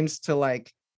that claims to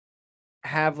like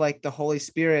have like the Holy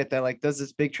Spirit that like does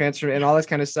this big transfer and all this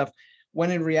kind of stuff,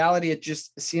 when in reality it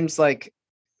just seems like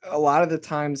a lot of the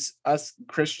times us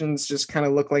Christians just kind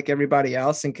of look like everybody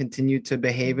else and continue to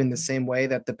behave in the same way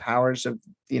that the powers of,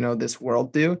 you know, this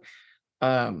world do.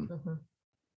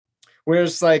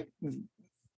 Whereas like,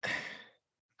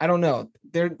 I don't know,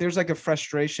 there's like a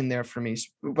frustration there for me,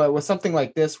 but with something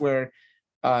like this where,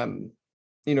 you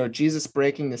know, Jesus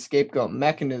breaking the scapegoat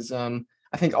mechanism,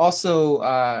 I think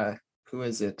also, who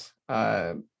is it?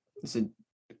 Is it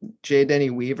J.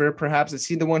 Denny Weaver, perhaps? Is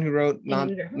he the one who wrote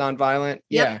Nonviolent? Yep.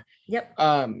 Yeah. Yep.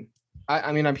 I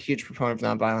mean, I'm a huge proponent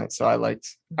of nonviolence, so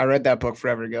I read that book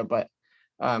forever ago, but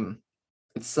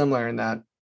it's similar in that.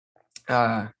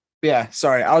 Yeah,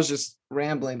 sorry, I was just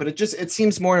rambling, but it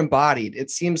seems more embodied.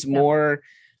 It seems more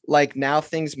like now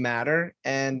things matter,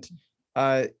 and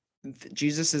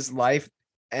Jesus's life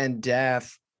and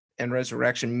death and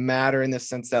resurrection matter in the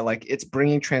sense that like it's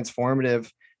bringing transformative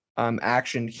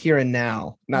action here and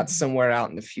now, not somewhere out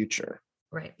in the future.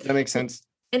 Right. Does that make sense?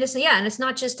 And it's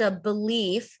not just a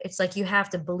belief. It's like you have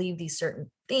to believe these certain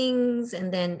things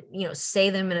and then, you know, say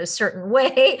them in a certain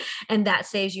way, and that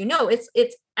saves you. No, it's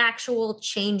actual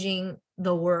changing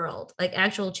the world, like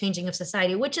actual changing of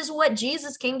society, which is what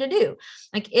Jesus came to do.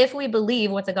 Like if we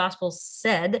believe what the gospel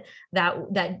said,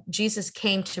 that Jesus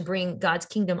came to bring God's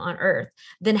kingdom on earth,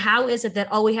 then how is it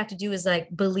that all we have to do is like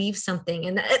believe something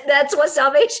and that's what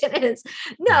salvation is?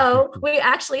 No, we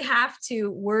actually have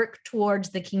to work towards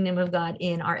the kingdom of God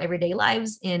in our everyday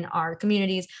lives, in our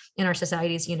communities, in our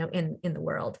societies, you know, in the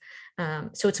world.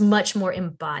 So it's much more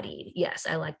embodied. Yes,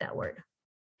 I like that word.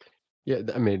 Yeah,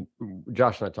 I mean,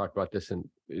 Josh and I talked about this, and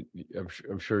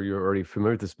I'm sure you're already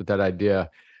familiar with this, but that idea,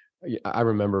 I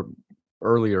remember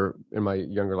earlier in my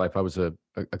younger life, I was a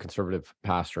conservative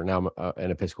pastor. Now I'm an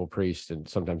Episcopal priest, and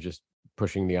sometimes just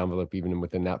pushing the envelope even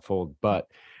within that fold. But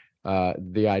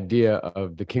the idea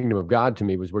of the kingdom of God to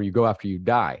me was where you go after you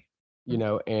die, you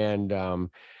know, and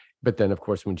but then, of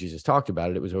course, when Jesus talked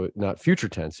about it, it was not future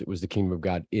tense. It was the kingdom of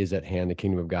God is at hand. The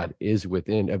kingdom of God is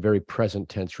within, a very present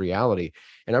tense reality.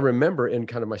 And I remember in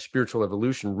kind of my spiritual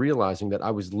evolution, realizing that I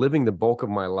was living the bulk of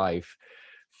my life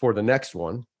for the next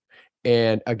one.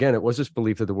 And again, it was this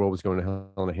belief that the world was going to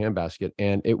hell in a handbasket.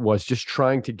 And it was just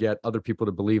trying to get other people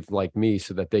to believe like me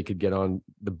so that they could get on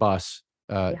the bus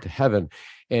to heaven.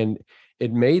 And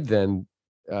it made then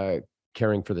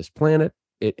caring for this planet.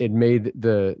 It made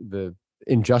the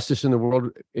injustice in the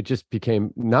world, it just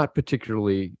became not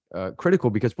particularly critical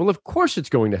because, well, of course it's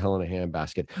going to hell in a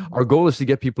handbasket. Our goal is to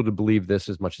get people to believe this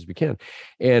as much as we can.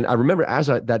 And I remember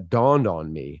that dawned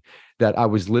on me that I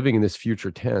was living in this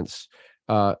future tense.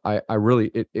 I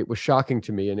really, it was shocking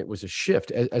to me, and it was a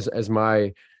shift as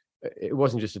my, it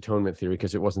wasn't just atonement theory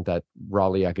because it wasn't that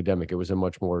rawly academic. It was a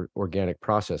much more organic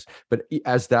process. But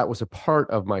as that was a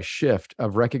part of my shift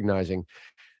of recognizing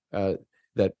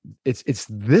that it's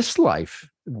this life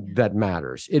that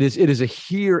matters. It is a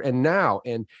here and now.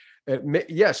 And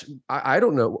yes, I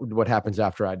don't know what happens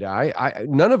after I die.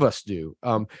 None of us do.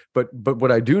 But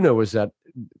what I do know is that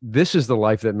this is the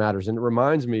life that matters. And it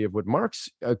reminds me of what Marx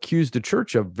accused the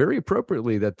church of very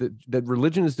appropriately, that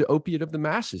religion is the opiate of the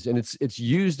masses. And it's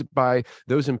used by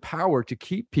those in power to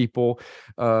keep people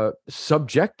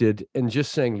subjected and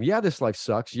just saying, yeah, this life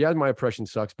sucks. Yeah, my oppression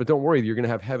sucks, but don't worry, you're going to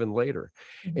have heaven later.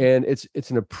 And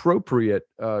it's an appropriate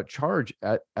charge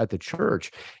at the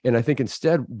church. And I think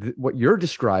instead what you're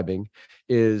describing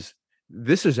is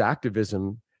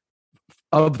activism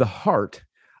of the heart,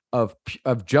 of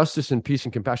justice and peace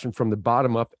and compassion from the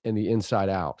bottom up and the inside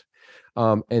out.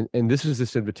 And this is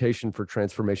this invitation for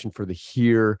transformation for the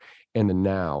here and the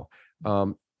now.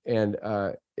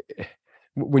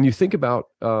 When you think about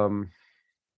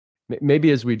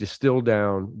maybe as we distill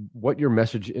down what your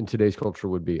message in today's culture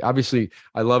would be. Obviously,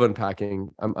 I love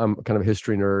unpacking. I'm kind of a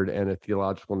history nerd and a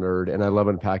theological nerd, and I love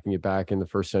unpacking it back in the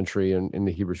first century and in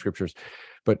the Hebrew scriptures.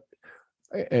 But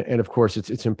and of course,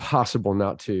 it's impossible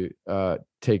not to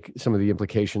take some of the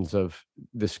implications of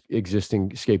this existing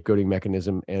scapegoating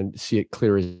mechanism and see it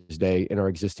clear as day in our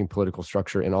existing political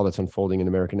structure and all that's unfolding in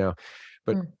America now.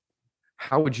 But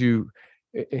how would you,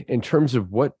 in terms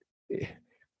of what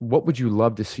would you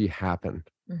love to see happen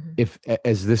if,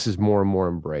 as this is more and more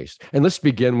embraced? And let's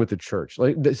begin with the church.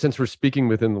 Like, since we're speaking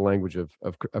within the language of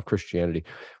Christianity,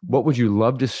 what would you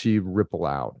love to see ripple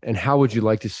out? And how would you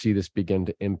like to see this begin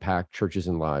to impact churches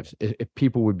and lives if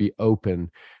people would be open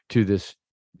to this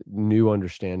new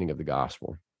understanding of the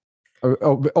gospel,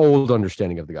 or old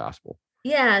understanding of the gospel?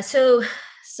 Yeah. So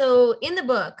in the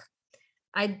book,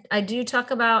 I do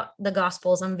talk about the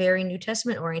Gospels. I'm very New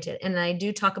Testament oriented, and I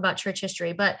do talk about church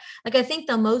history. But like, I think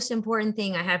the most important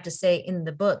thing I have to say in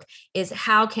the book is,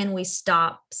 how can we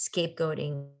stop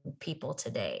scapegoating people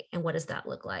today, and what does that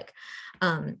look like?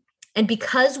 And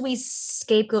because we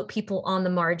scapegoat people on the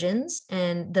margins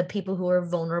and the people who are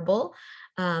vulnerable,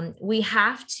 we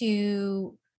have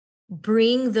to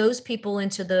bring those people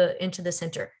into the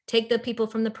center, take the people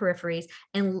from the peripheries,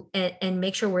 and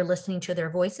make sure we're listening to their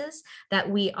voices, that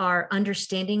we are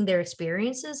understanding their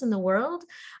experiences in the world,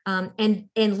 and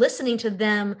listening to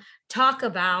them talk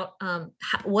about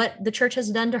what the church has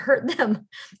done to hurt them.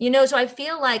 So I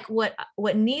feel like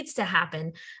what needs to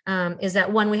happen is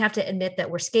that, one, we have to admit that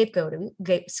we're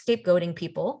scapegoating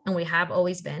people, and we have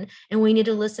always been, and we need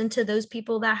to listen to those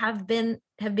people that have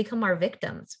become our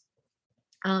victims.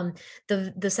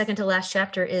 The second to last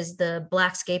chapter is the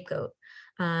Black scapegoat.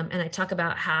 And I talk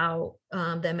about how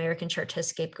the American church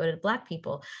has scapegoated Black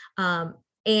people.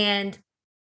 And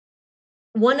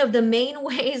one of the main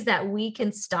ways that we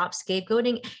can stop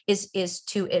scapegoating is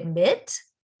to admit,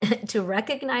 to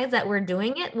recognize that we're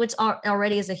doing it, which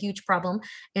already is a huge problem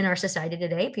in our society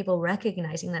today, people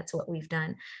recognizing that's what we've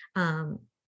done.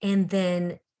 And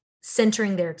then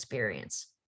centering their experiences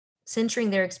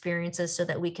so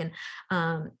that we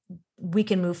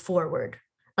can move forward.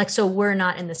 Like, so we're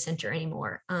not in the center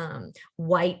anymore.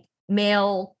 White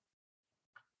male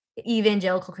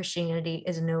evangelical Christianity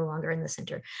is no longer in the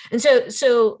center. And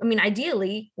so I mean,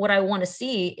 ideally, what I want to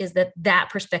see is that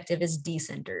perspective is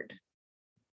decentered.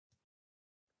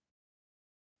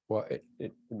 Well,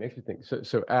 it makes me think.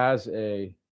 So as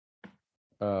a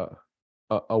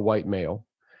white male,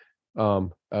 a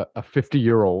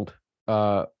 50-year-old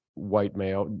white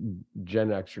male, Gen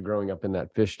Xer, growing up in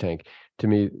that fish tank, to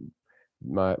me,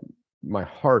 my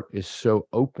heart is so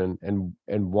open and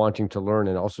wanting to learn,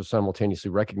 and also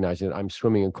simultaneously recognizing that I'm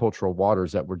swimming in cultural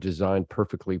waters that were designed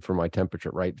perfectly for my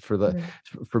temperature, right?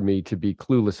 For me to be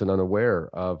clueless and unaware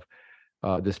of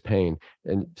this pain.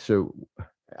 And so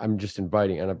I'm just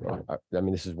inviting, and I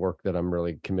mean, this is work that I'm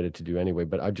really committed to do anyway,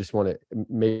 but I just want to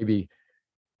maybe,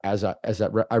 as I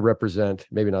represent,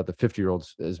 maybe not the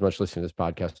 50-year-olds as much listening to this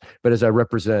podcast, but as I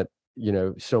represent,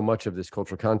 so much of this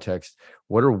cultural context,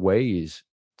 what are ways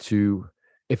to,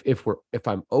 if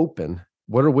I'm open,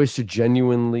 what are ways to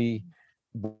genuinely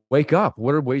wake up?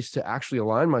 What are ways to actually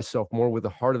align myself more with the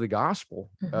heart of the gospel?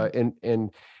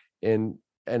 And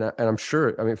I'm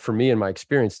sure, I mean, for me, in my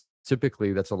experience,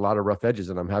 typically that's a lot of rough edges,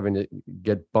 and I'm having to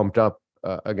get bumped up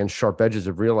against sharp edges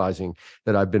of realizing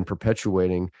that I've been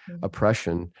perpetuating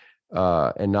oppression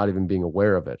and not even being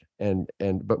aware of it.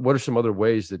 But what are some other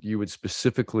ways that you would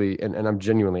specifically, and I'm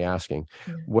genuinely asking,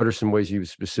 what are some ways you would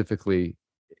specifically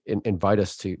invite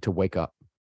us to wake up?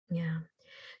 Yeah.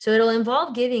 So it'll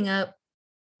involve giving up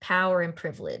power and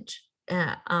privilege.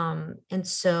 And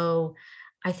so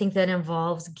I think that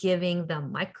involves giving the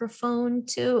microphone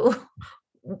to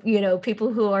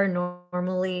people who are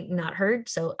normally not heard.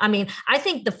 So, I mean, I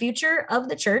think the future of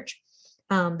the church,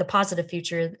 the positive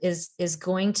future, is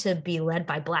going to be led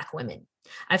by Black women.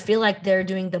 I feel like they're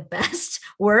doing the best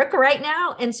work right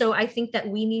now. And so I think that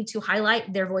we need to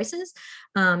highlight their voices,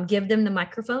 give them the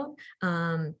microphone.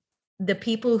 The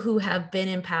people who have been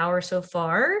in power so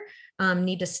far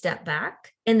need to step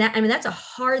back. And that's a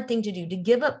hard thing to do. To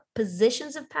give up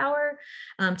positions of power,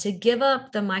 to give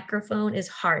up the microphone is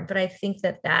hard. But I think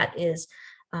that is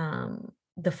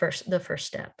the first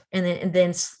step. And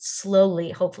then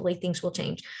slowly, hopefully, things will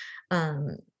change.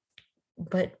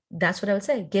 But that's what I would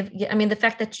say. The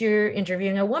fact that you're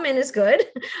interviewing a woman is good.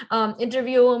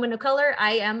 Interview a woman of color.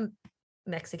 I am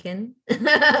Mexican,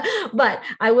 but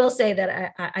I will say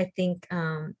that I think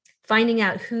finding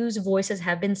out whose voices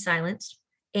have been silenced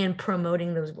and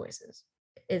promoting those voices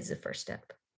is the first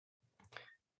step.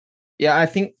 Yeah, I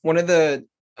think one of the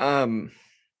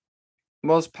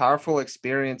most powerful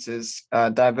experiences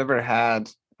that I've ever had,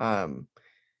 I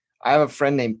have a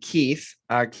friend named Keith.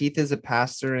 Keith is a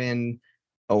pastor in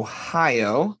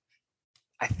Ohio,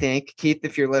 I think. Keith,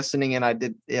 if you're listening, and I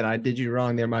did you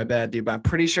wrong there, my bad, dude, but I'm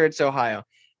pretty sure it's Ohio.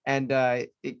 And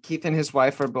Keith and his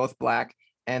wife are both Black,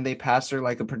 and they pastor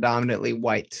like a predominantly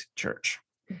white church.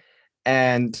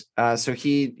 And so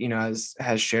he,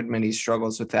 has shared many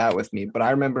struggles with that with me. But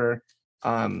I remember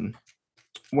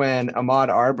when Ahmaud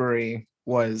Arbery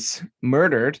was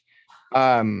murdered,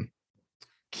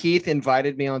 Keith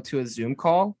invited me onto a Zoom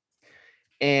call.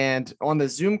 And on the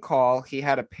Zoom call, he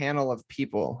had a panel of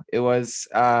people. It was,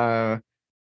 I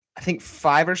think,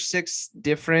 5 or 6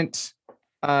 different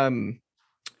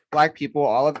Black people,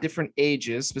 all of different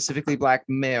ages, specifically Black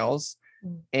males,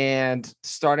 And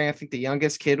starting, I think the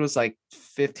youngest kid was like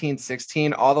 15,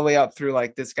 16, all the way up through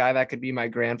like this guy that could be my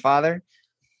grandfather.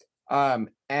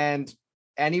 And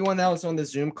anyone that was on the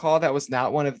Zoom call that was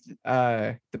not one of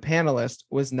the panelists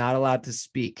was not allowed to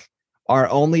speak. Our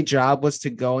only job was to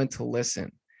go and to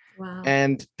listen. Wow.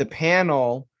 And the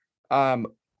panel,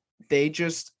 they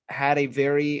just had a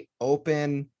very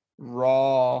open,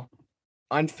 raw,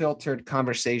 unfiltered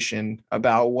conversation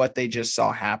about what they just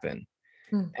saw happen.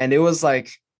 And it was like,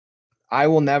 I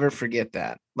will never forget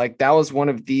that. Like, that was one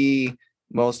of the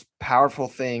most powerful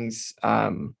things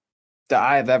that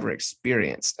I have ever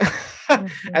experienced.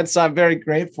 And so I'm very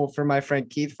grateful for my friend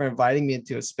Keith for inviting me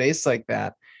into a space like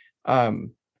that. But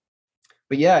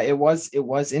yeah, it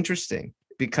was interesting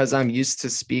because I'm used to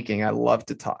speaking. I love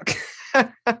to talk.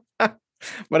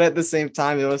 But at the same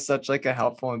time, it was such like a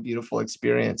helpful and beautiful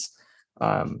experience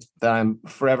that I'm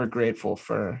forever grateful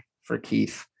for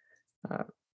Keith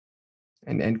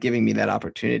and giving me that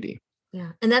opportunity.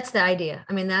 Yeah. And that's the idea.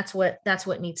 I mean, that's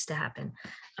what needs to happen,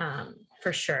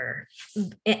 for sure.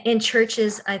 In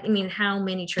churches, I mean, how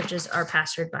many churches are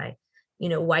pastored by,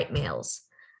 white males?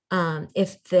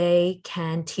 If they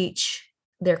can teach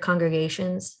their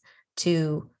congregations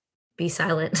to be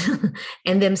silent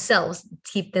and themselves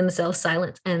keep themselves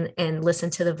silent and listen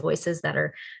to the voices that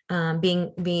are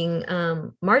being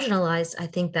marginalized, I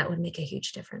think that would make a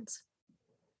huge difference.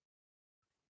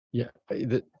 Yeah,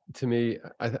 to me,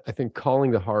 I think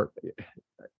calling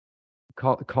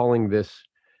calling this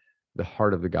the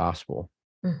heart of the gospel,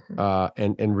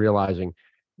 and realizing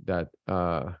that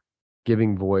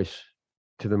giving voice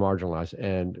to the marginalized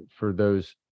and for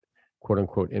those quote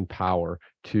unquote in power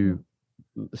to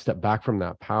step back from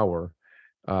that power,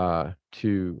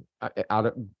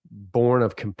 born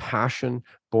of compassion,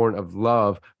 born of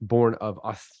love, born of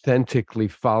authentically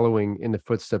following in the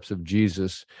footsteps of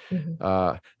Jesus.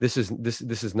 This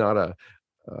is not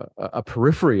a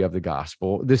periphery of the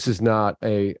gospel. This is not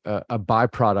a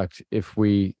byproduct if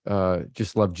we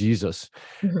just love Jesus.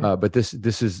 But this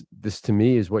to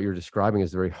me is what you're describing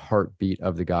as the very heartbeat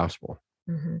of the gospel.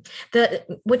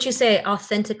 What you say,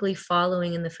 authentically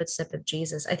following in the footsteps of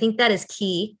Jesus, I think that is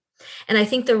key. And I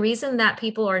think the reason that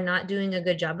people are not doing a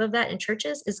good job of that in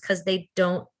churches is because they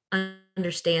don't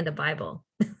understand the Bible.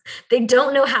 They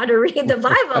don't know how to read the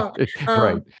Bible.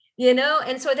 Right.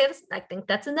 And so I think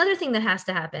that's another thing that has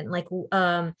to happen. Like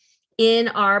in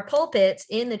our pulpits,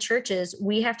 in the churches,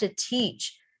 we have to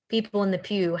teach people in the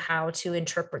pew how to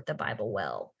interpret the Bible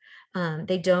well.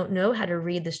 They don't know how to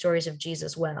read the stories of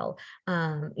Jesus well.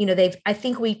 I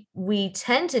think we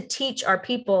tend to teach our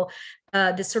people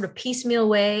this sort of piecemeal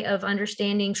way of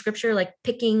understanding scripture, like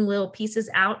picking little pieces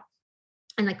out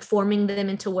and like forming them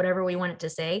into whatever we want it to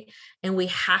say. And we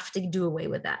have to do away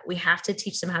with that. We have to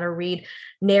teach them how to read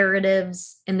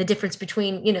narratives and the difference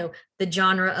between, the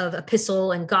genre of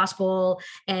epistle and gospel.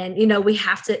 And, we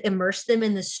have to immerse them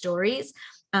in the stories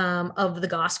of the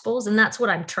gospels. And that's what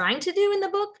I'm trying to do in the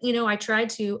book. I try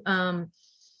to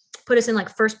put us in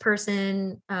like first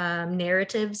person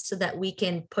narratives so that we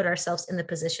can put ourselves in the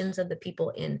positions of the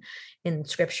people in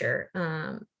scripture,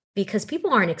 because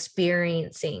people aren't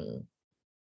experiencing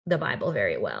the Bible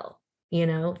very well. They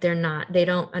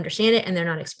don't understand it and they're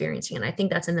not experiencing it. And I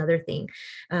think that's another thing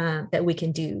that we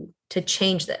can do to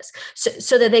change this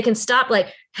so that they can stop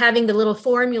like having the little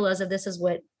formulas of this is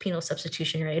what penal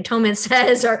substitutionary atonement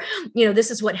says, or,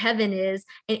 this is what heaven is,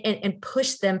 and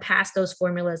push them past those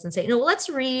formulas and say, let's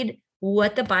read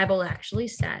what the Bible actually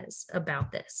says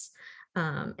about this.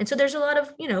 And so there's a lot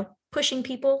of, pushing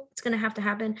people. It's going to have to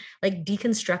happen, like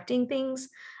deconstructing things,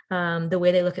 the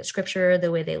way they look at scripture,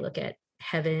 the way they look at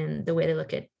heaven, the way they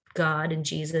look at God and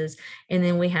Jesus. And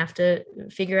then we have to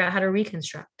figure out how to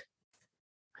reconstruct.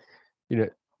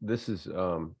 This is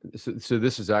so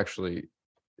this is actually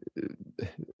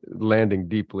landing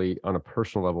deeply on a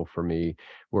personal level for me,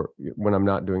 where when I'm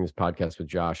not doing this podcast with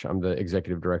Josh, I'm the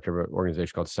executive director of an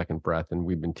organization called Second Breath, and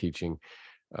we've been teaching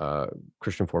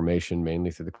Christian formation mainly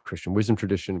through the Christian wisdom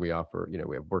tradition. We offer,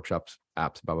 we have workshops,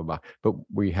 apps, blah, blah, blah. But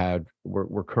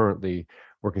we're currently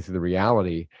working through the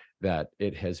reality that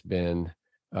it has been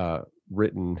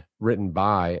written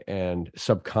by and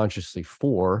subconsciously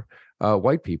for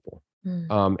white people.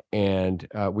 And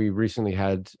we recently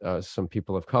had some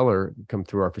people of color come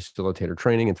through our facilitator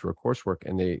training and through our coursework,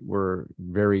 and they were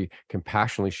very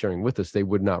compassionately sharing with us they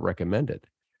would not recommend it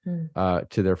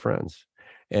to their friends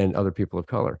and other people of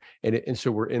color. And so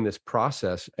we're in this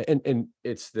process, and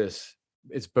it's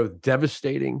both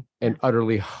devastating and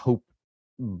utterly hope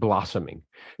blossoming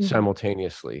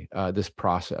simultaneously, this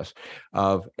process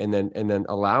of and then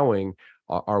allowing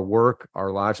our work,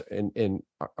 our lives, and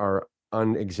our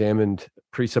unexamined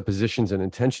presuppositions and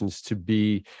intentions to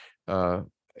be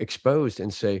exposed,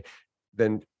 and say,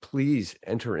 then please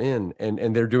enter in.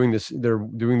 And they're doing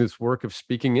this work of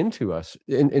speaking into us,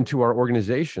 into our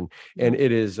organization. And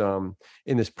it is in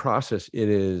this process, it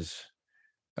is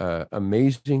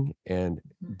amazing and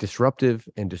disruptive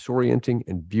and disorienting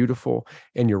and beautiful.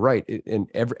 And you're right.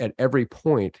 At every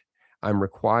point, I'm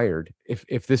required,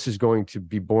 if this is going to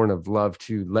be born of love,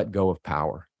 to let go of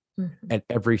power at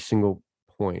every single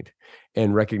point,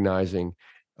 and recognizing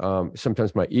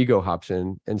sometimes my ego hops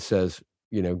in and says,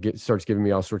 starts giving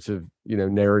me all sorts of,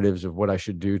 narratives of what I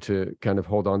should do to kind of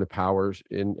hold on to powers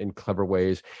in clever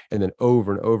ways. And then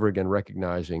over and over again,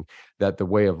 recognizing that the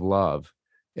way of love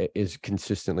is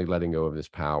consistently letting go of this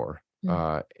power.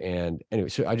 And anyway,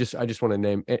 so I just want to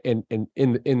name, and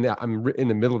in that, I'm in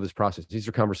the middle of this process. These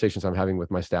are conversations I'm having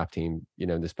with my staff team,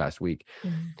 this past week,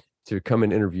 to come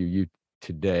and interview you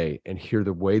today and hear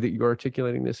the way that you're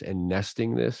articulating this and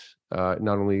nesting this, not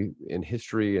only in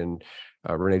history and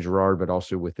Rene Girard, but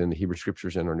also within the Hebrew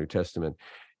Scriptures and our New Testament.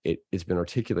 It's been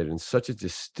articulated in such a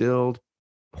distilled,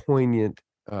 poignant,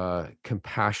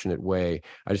 compassionate way.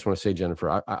 I just want to say, Jennifer,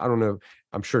 I don't know,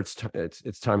 I'm sure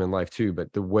it's time in life too,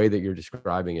 but the way that you're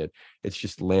describing it, it's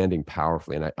just landing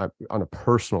powerfully. And I on a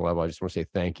personal level, I just want to say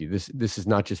thank you. This has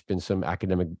not just been some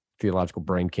academic theological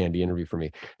brain candy interview for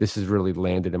me. This has really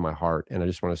landed in my heart. And I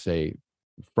just want to say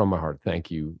from my heart, thank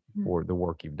you for the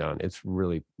work you've done. It's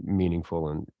really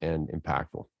meaningful and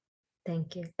impactful.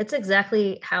 Thank you. It's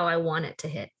exactly how I want it to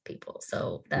hit people.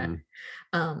 So that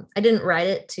I didn't write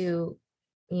it to,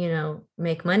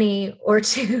 make money or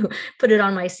to put it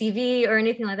on my CV or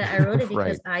anything like that. I wrote it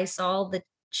because I saw the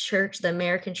church, the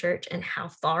American church, and how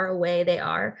far away they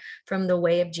are from the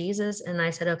way of Jesus. And I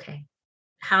said, okay,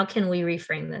 how can we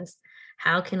reframe this?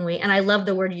 How can we, and I love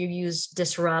the word you use,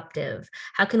 disruptive.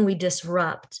 How can we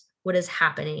disrupt what is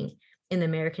happening in the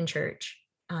American church?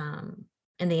 And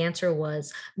the answer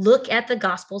was, look at the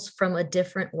Gospels from a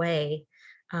different way,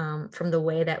 from the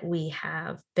way that we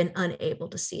have been unable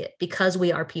to see it, because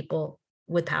we are people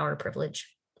with power, privilege,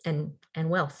 and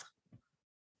wealth.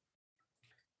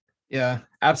 Yeah,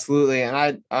 absolutely.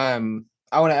 And I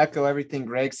want to echo everything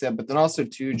Greg said, but then also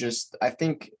too,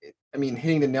 hitting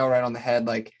the nail right on the head.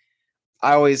 Like,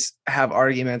 I always have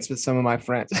arguments with some of my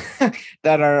friends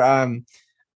that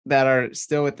are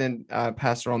still within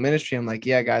pastoral ministry. I'm like,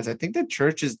 yeah, guys, I think the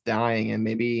church is dying, and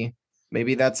maybe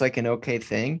that's like an okay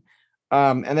thing.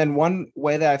 And then one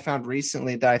way that I found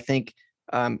recently that I think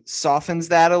softens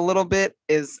that a little bit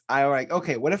is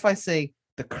okay, what if I say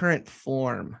the current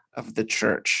form of the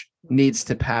church needs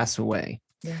to pass away?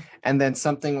 Yeah. And then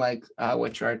something like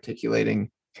what you're articulating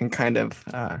can kind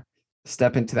of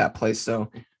step into that place.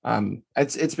 So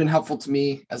it's been helpful to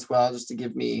me as well, just to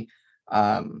give me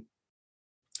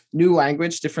new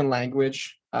language, different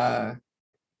language to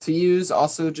use,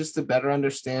 also just to better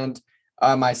understand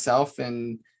myself,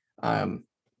 and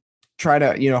try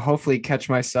to, hopefully catch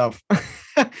myself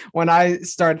when I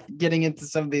start getting into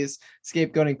some of these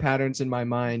scapegoating patterns in my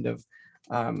mind of,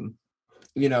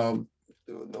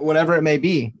 whatever it may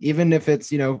be, even if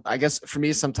it's, I guess for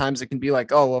me, sometimes it can be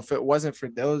like, oh, well, if it wasn't for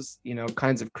those,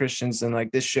 kinds of Christians, then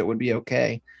like this shit would be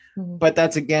okay. But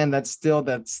that's still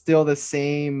the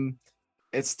same.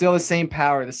 It's still the same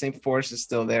power. The same force is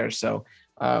still there. So,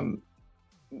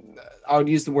 I would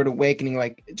use the word awakening,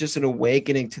 like just an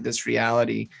awakening to this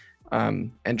reality,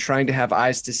 and trying to have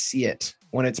eyes to see it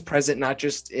when it's present, not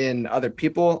just in other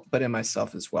people, but in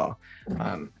myself as well.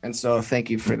 And so thank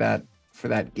you for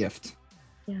that gift.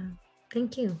 Yeah.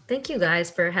 Thank you. Thank you guys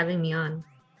for having me on.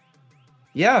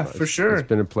 Yeah, for sure. It's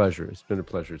been a pleasure.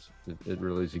 It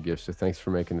really is a gift. So thanks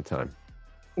for making the time.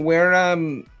 Where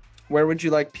would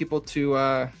you like people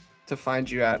to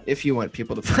find you at, if you want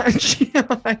people to find you,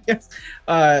 I guess?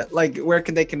 Like, where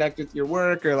can they connect with your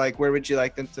work, or like, where would you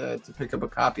like them to pick up a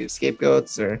copy of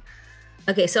Scapegoats? Or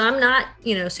okay, so I'm not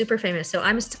super famous, so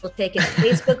I'm still taking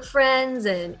Facebook friends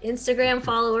and Instagram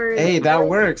followers. Hey, that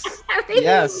works.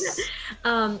 Yes.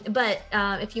 But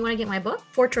if you want to get my book,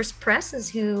 Fortress Press is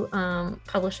who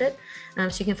published it, so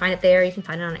you can find it there. You can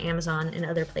find it on Amazon and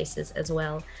other places as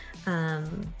well.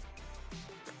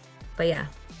 But yeah,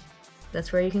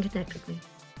 that's where you can connect with me.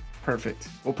 Perfect.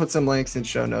 We'll put some links in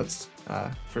show notes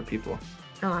for people.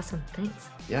 Oh, awesome. Thanks.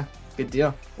 Yeah, good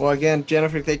deal. Well, again,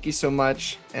 Jennifer, thank you so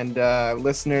much. And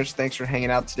listeners, thanks for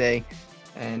hanging out today.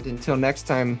 And until next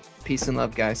time, peace and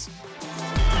love, guys.